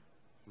 Why?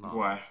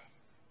 Why?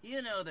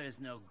 You know there's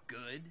no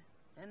good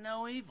and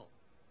no evil.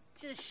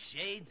 Just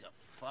shades of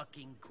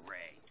fucking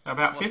gray.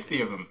 About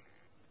 50 of them.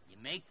 You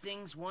make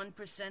things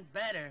 1%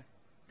 better,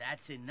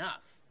 that's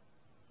enough.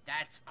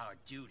 That's our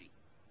duty.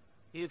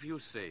 If you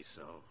say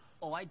so.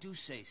 Oh, I do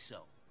say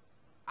so.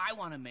 I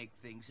want to make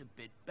things a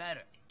bit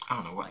better. I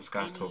don't know what this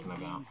guy's talking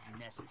about. Anything's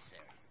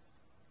necessary.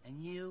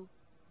 And you?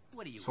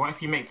 What do you So what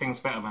if you make things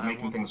better by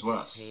making things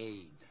worse?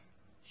 Paid.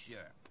 Sure.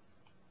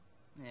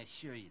 Yeah,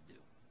 sure you do.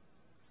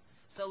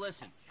 So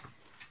listen,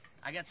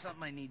 I got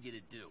something I need you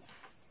to do.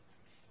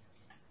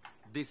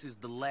 This is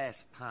the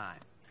last time.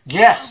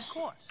 Yes! Of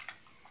course.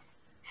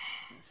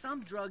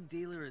 Some drug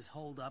dealer is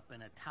holed up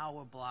in a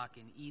tower block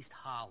in East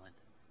Holland.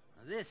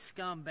 Now, this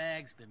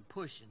scumbag's been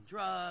pushing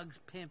drugs,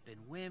 pimping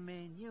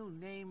women, you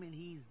name it,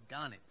 he's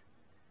done it.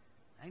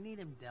 I need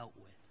him dealt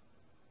with.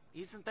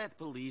 Isn't that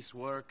police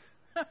work?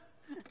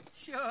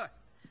 Sure.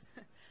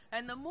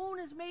 And the moon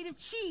is made of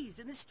cheese,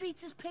 and the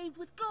streets is paved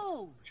with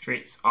gold.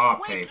 Streets are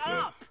Wake paved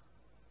up! with.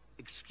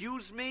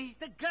 Excuse me?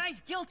 The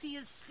guy's guilty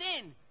as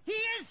sin. He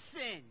is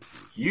sin.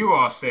 You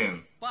are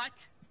sin.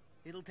 But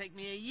it'll take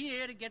me a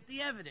year to get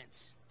the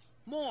evidence.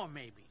 More,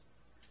 maybe.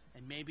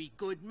 And maybe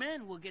good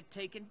men will get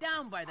taken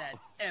down by that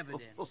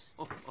evidence.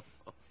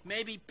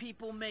 Maybe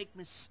people make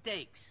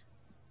mistakes.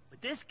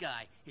 But this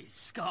guy is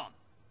scum.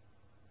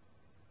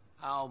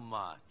 How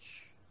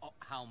much? Oh,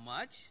 how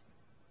much?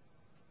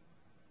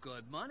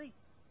 Good money.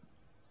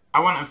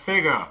 I want a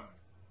figure.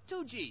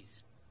 2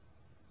 G's.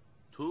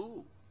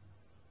 2?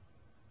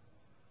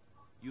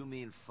 You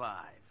mean 5?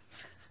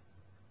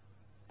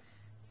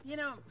 You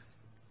know,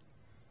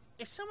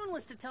 if someone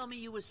was to tell me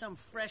you was some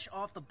fresh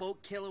off the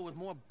boat killer with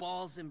more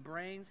balls than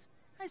brains,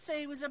 I'd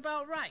say he was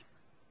about right.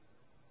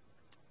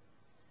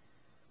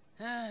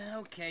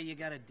 Okay, you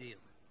got a deal.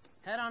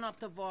 Head on up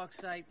to Vark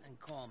site and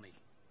call me.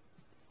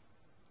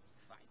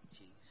 5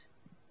 G's.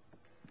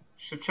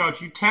 Should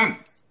charge you 10.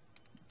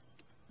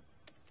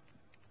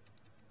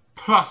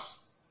 Plus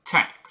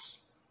tax.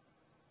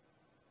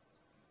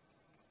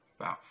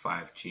 About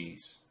 5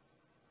 G's.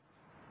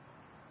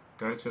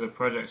 Go to the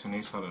projects in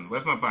East Holland.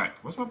 Where's my bike?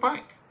 Where's my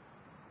bike?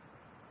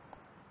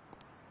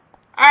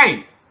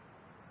 Hey!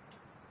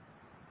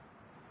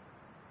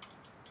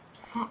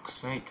 Fuck's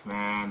sake,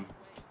 man.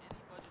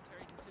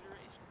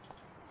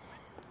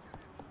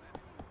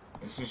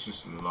 This is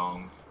just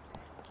long.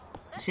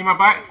 You see my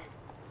bike?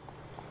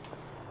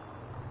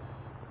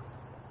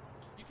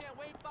 You can't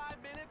wait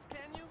 5 minutes, can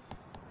you?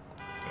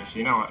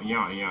 Actually, you know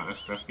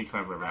what? Let's be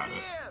clever about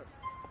this.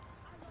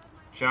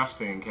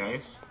 Just in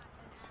case.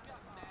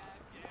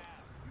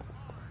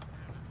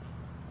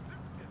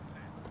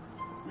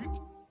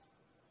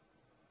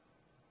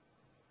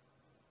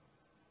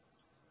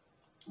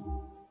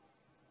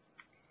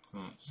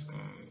 Let's go.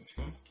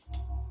 Okay.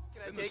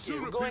 Can I take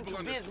you? We're going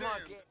to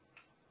Bismarck.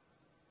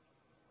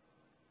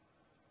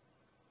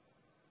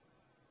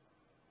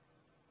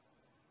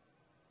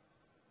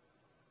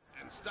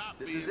 And stop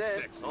This being is it.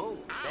 sexy. Oh,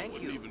 I thank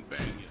wouldn't you. even bang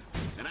you.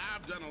 And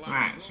I've done a lot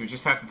Right, of so we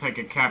just had to take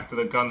a cab to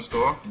the gun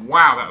store.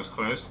 Wow, that was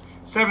close.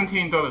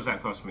 $17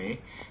 that cost me.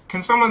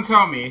 Can someone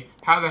tell me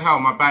how the hell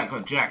my bike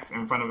got jacked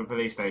in front of a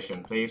police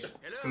station, please?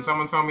 Can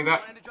someone tell me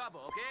that?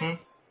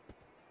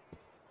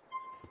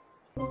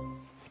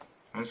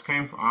 I just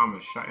came for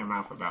armors. Shut your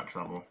mouth about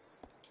trouble.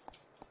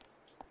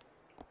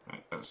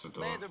 Right, That's the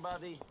door. Later,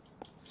 buddy.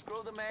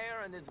 Screw the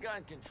mayor and his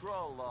gun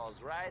control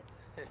laws, right?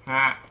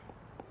 Ha.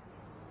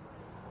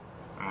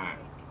 Alright.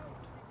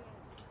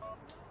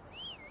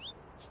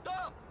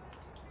 Stop!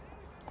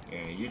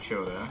 Yeah, you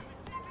chill there.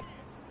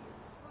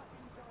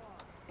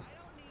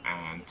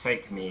 And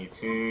take me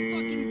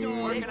to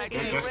the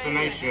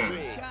destination.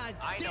 Alright,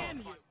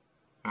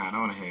 I don't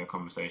want to hear your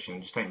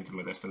conversation. Just take me to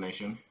my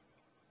destination.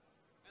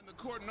 And the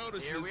court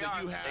notices Here we that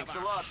are. you have Thanks a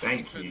lot. Thank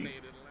you.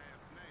 hyphenated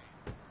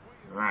last name.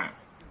 Right.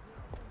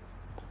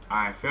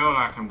 I feel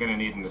like I'm gonna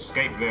need an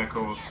escape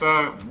vehicle.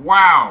 So,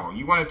 wow,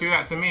 you want to do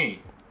that to me?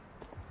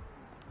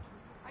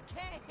 I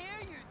can't hear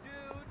you,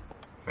 dude.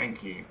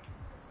 Thank you.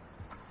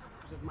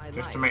 Of my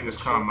Just to life make this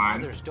to car ensure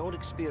mine. Others don't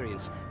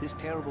experience this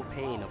terrible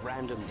pain of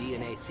random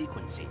DNA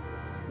sequencing.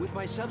 With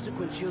my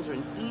subsequent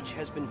children, each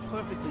has been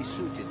perfectly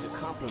suited to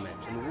complement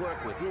and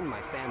work within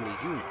my family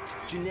unit,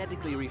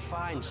 genetically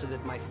refined so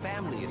that my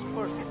family is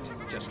perfect,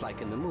 just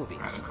like in the movies.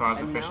 The car's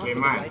and officially now, for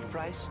mine. the right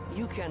price,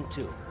 you can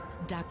too.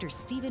 Dr.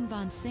 Stephen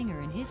Von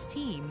Singer and his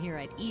team here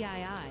at EII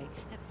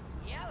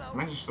have...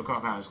 Man just forgot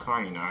about his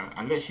car, you know.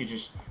 I literally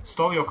just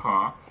stole your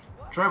car,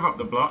 drove up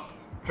the block,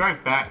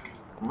 drove back,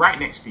 right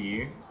next to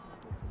you,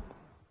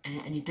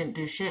 and you didn't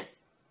do shit.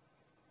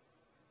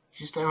 You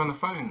just there on the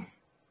phone.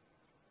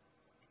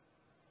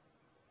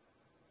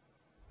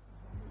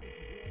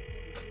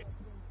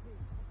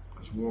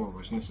 Because war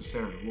was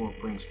necessary. War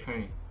brings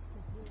pain.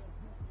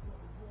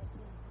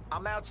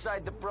 I'm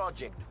outside the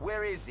project.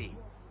 Where is he?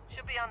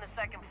 Should be on the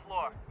second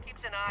floor.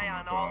 Keeps an eye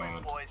on Oh all my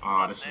his God. boys. Oh,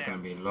 from up this is there.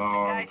 gonna be The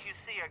long. guys you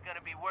see are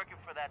gonna be working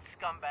for that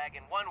scumbag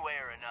in one way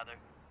or another.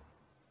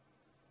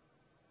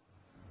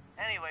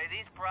 Anyway,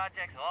 these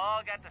projects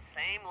all got the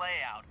same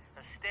layout.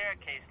 A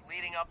staircase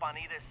leading up on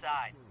either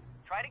side.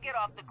 Try to get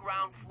off the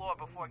ground floor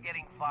before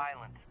getting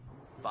violent.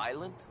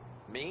 Violent?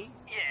 Me?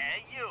 Yeah,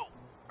 you.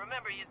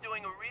 Remember, you're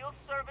doing a real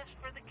service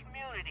for the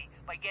community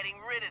by getting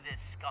rid of this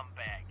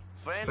scumbag.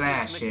 Francis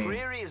Flashing.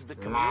 McCreary is the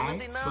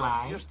community now?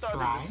 Slide, You're starting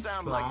slide, to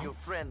sound slide. like your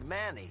friend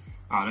Manny.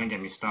 Oh, don't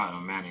get me started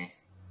on Manny.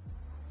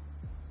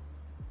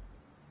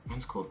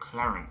 Man's called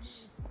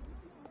Clarence.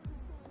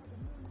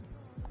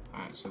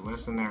 Alright, so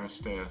where's the nearest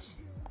stairs?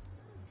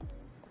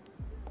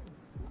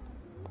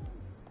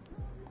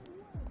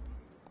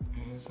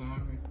 As I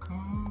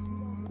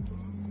recall,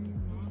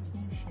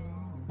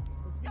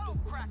 Yo,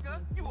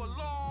 cracker, you a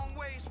long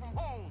ways from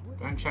home.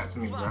 don't chat to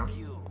me, bro. Fuck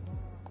you.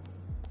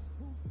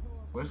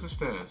 Where's the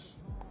stairs?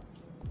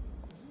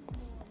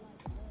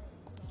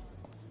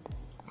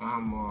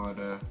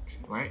 Order.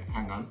 Wait,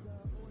 hang on.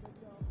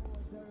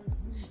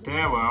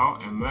 Stairwell,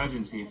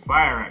 emergency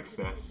fire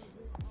access.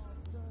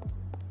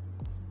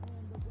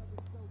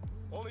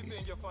 Only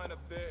thing you'll find up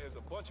there is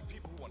a bunch of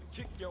people who want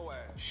to kick your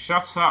ass.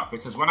 Shut up,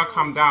 because when I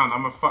come down,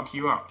 I'm gonna fuck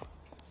you up.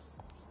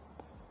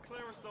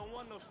 Clarence don't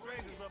want no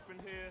strangers up in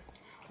here.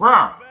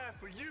 Wow. Bad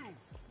for you.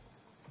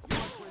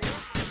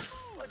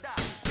 What up?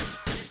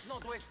 Let's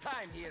not waste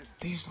time here.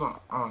 These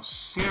lot are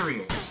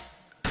serious.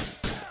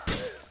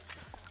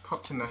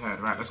 Popped in the head.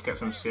 Right, let's get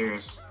some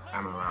serious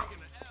ammo out.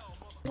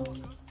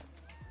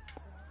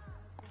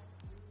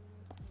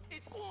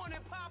 It's on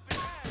and popping.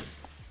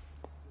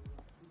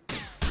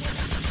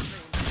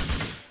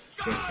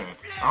 Dickhead.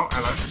 Oh,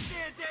 hello.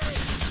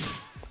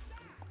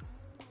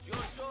 It's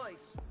your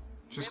choice.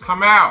 Just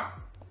come out.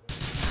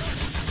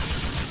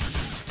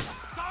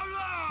 So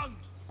long.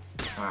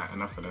 Alright,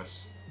 enough of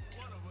this.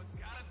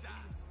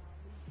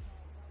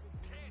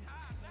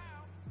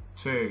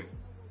 2,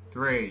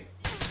 3,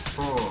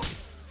 4,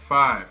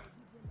 5.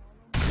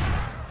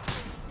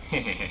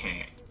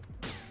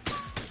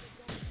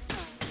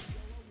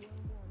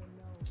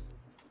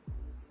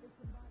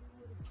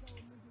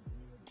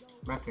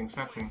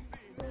 Setting.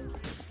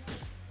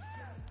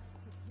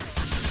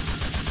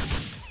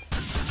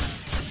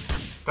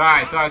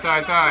 Die.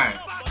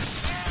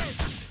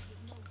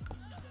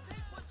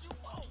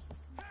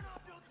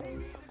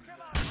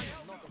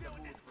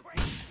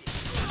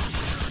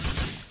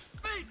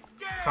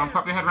 Come on,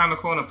 pop your head around the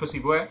corner, pussy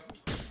boy.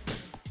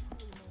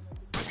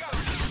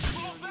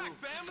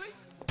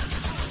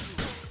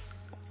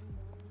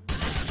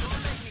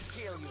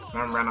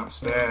 Man ran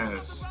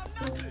upstairs.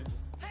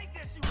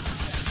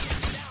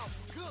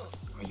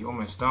 Oh, you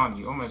almost done.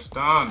 You almost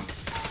done.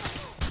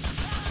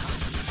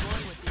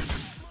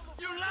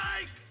 You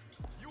like?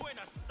 You in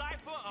a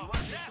cipher of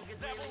death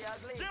devils?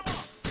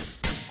 Jimmer!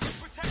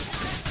 Protect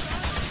yourself.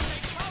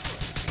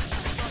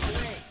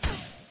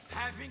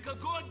 Having a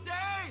good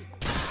day.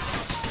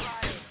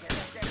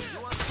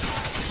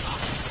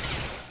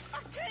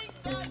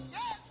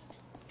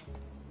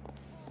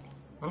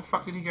 Where the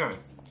fuck did he go?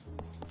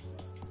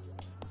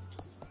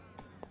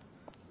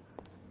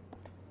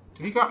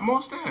 Did he go up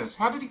more stairs?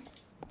 How did he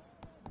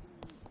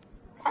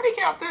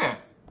get up there?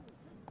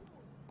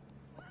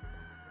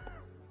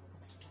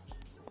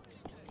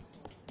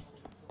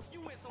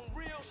 You in some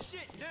real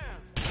shit now.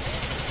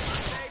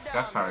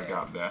 That's how he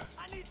got up there.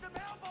 I need some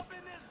help up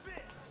in this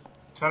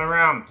bitch. Turn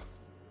around.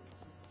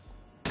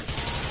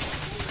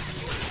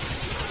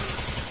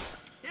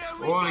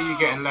 All of you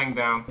getting laying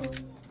down.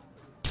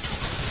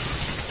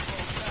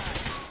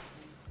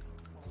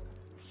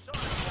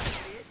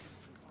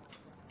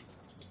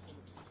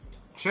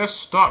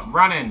 Just stop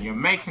running. You're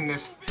making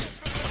this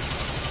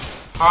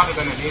harder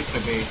than it needs to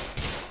be.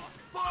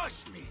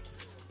 Push me!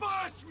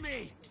 Push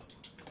me!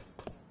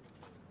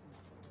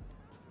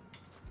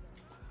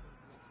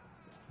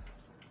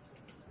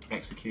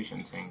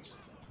 Execution things.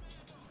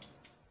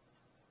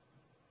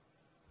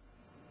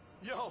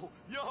 Yo,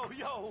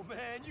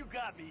 man, you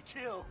got me.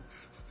 Chill.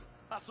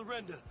 I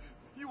surrender.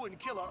 You wouldn't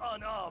kill an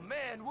unarmed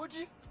man, would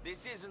you?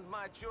 This isn't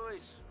my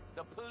choice.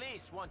 The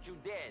police want you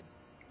dead.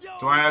 Yo,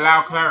 Do I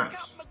allow clearance?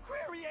 Captain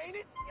McCreary, ain't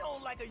it? You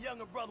don't like a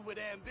younger brother with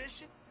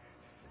ambition.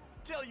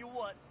 Tell you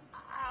what,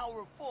 I'll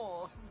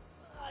reform.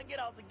 I get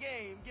out the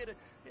game, get a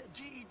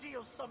GED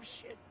or some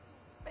shit.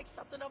 Make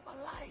something of my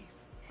life.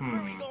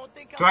 McCreary gonna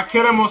think Do I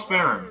kill him or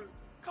spare him?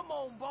 Come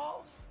on,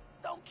 boss.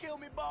 Don't kill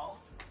me,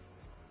 boss.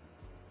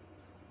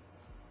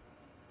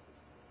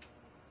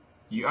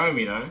 You owe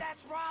me though.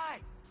 That's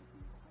right.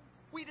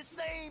 We the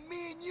same,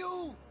 me and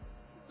you.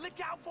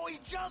 Look out for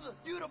each other.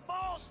 You the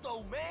boss,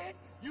 though, man.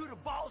 You the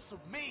boss of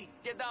me.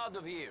 Get out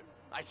of here.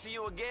 I see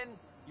you again.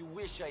 You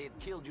wish I had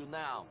killed you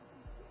now.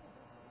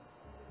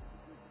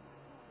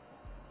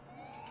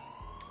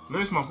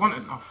 Lose my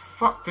wanted. Oh,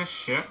 fuck this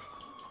shit.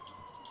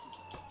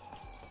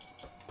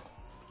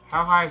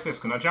 How high is this?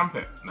 Can I jump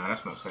it? No,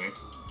 that's not safe.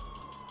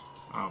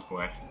 Oh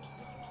boy.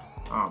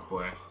 Oh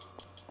boy.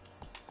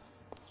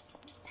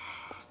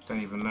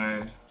 Don't even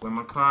know where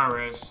my car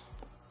is.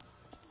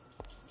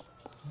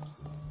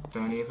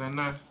 Don't even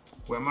know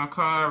where my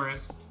car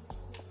is.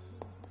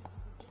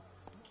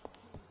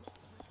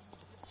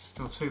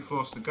 Still 2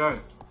 floors to go.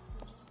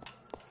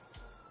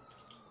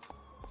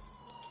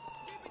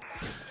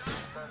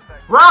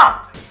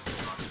 Rah!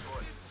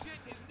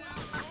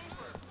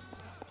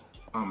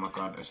 Oh my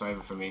god, it's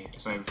over for me.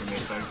 It's over for me.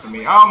 It's over for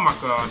me. Oh my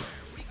god.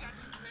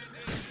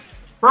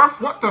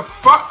 Bruv, what the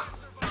fuck?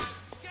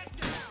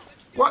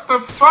 What the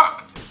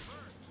fuck?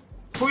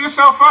 Pull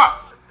yourself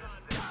up.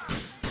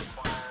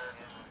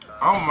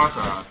 Oh my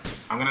god.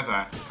 I'm gonna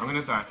die. I'm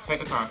gonna die. Take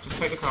the car. Just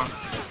take the car.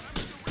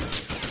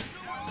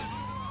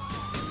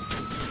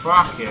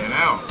 Fucking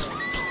hell.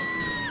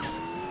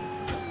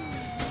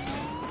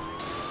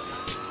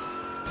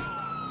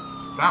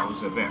 That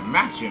was a bit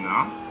mad, you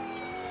know.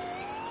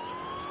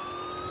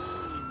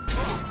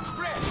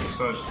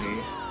 So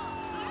she.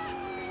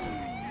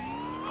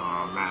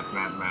 Oh, mad.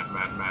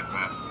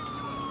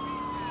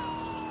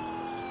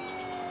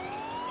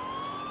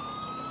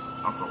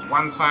 I've got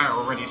 1 tire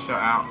already shut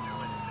out.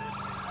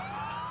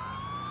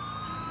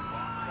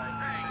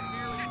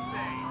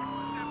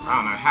 I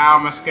don't know how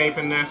I'm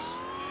escaping this.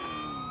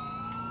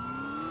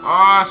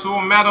 Oh, it's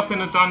all mad up in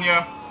the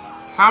dunya.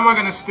 How am I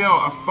going to steal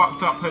a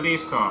fucked up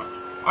police car?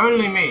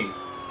 Only me.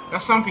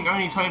 That's something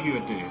only Toby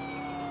would do.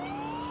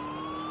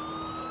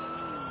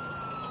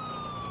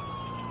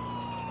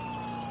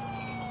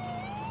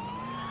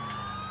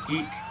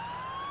 Eek.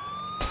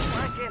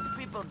 Why can't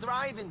people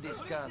drive in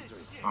this country?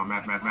 Oh,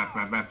 mad.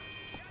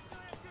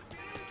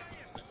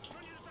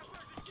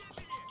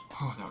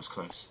 Oh, that was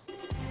close.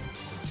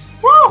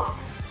 Woo!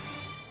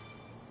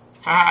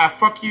 Haha,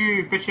 fuck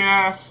you, bitch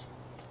ass.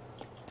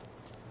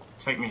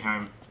 Take me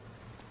home.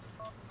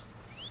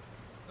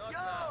 Not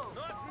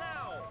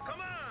now. Come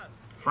on.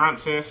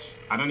 Francis,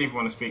 I don't even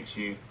want to speak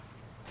to you.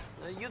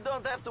 You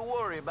don't have to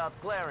worry about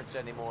Clarence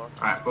anymore.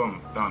 Alright,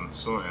 boom, done,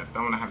 sorted.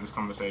 Don't want to have this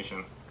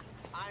conversation.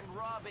 I'm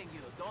robbing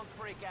you. Don't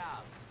freak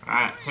out.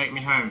 Alright, take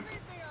me home.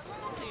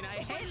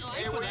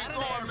 Hey, where you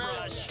going,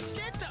 man?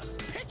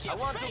 I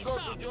want to go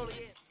to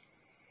Joliet.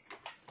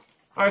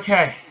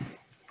 Okay.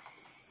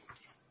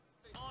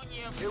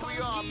 Here we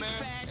are,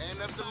 man.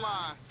 End up the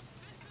line.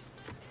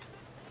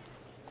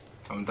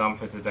 I'm done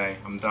for today.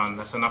 I'm done.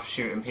 That's enough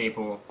shooting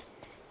people.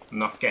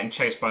 Enough getting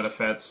chased by the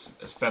feds.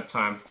 It's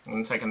bedtime. I'm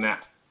gonna take a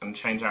nap and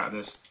change out of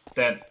this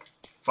dead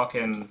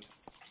fucking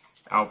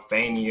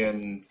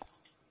Albanian...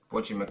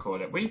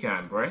 whatchamacallit. Where you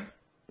going, bro?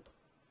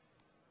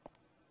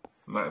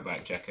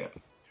 Motorbike jacket.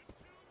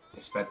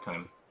 It's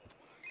bedtime.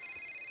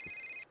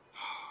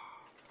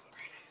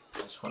 I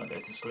just want to go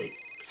to sleep.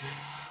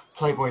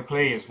 Playboy,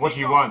 please. What do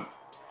you want?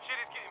 Shit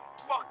is getting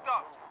fucked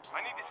up.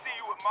 I need to see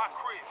you at my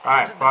crib.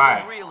 Alright,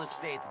 bye. Real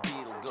estate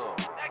deal go.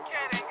 That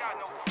cat ain't got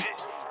no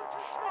bitch.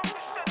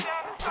 Shut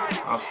down the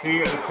site. I'll see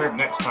you at the crib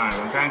next time.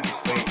 I'm going to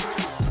sleep.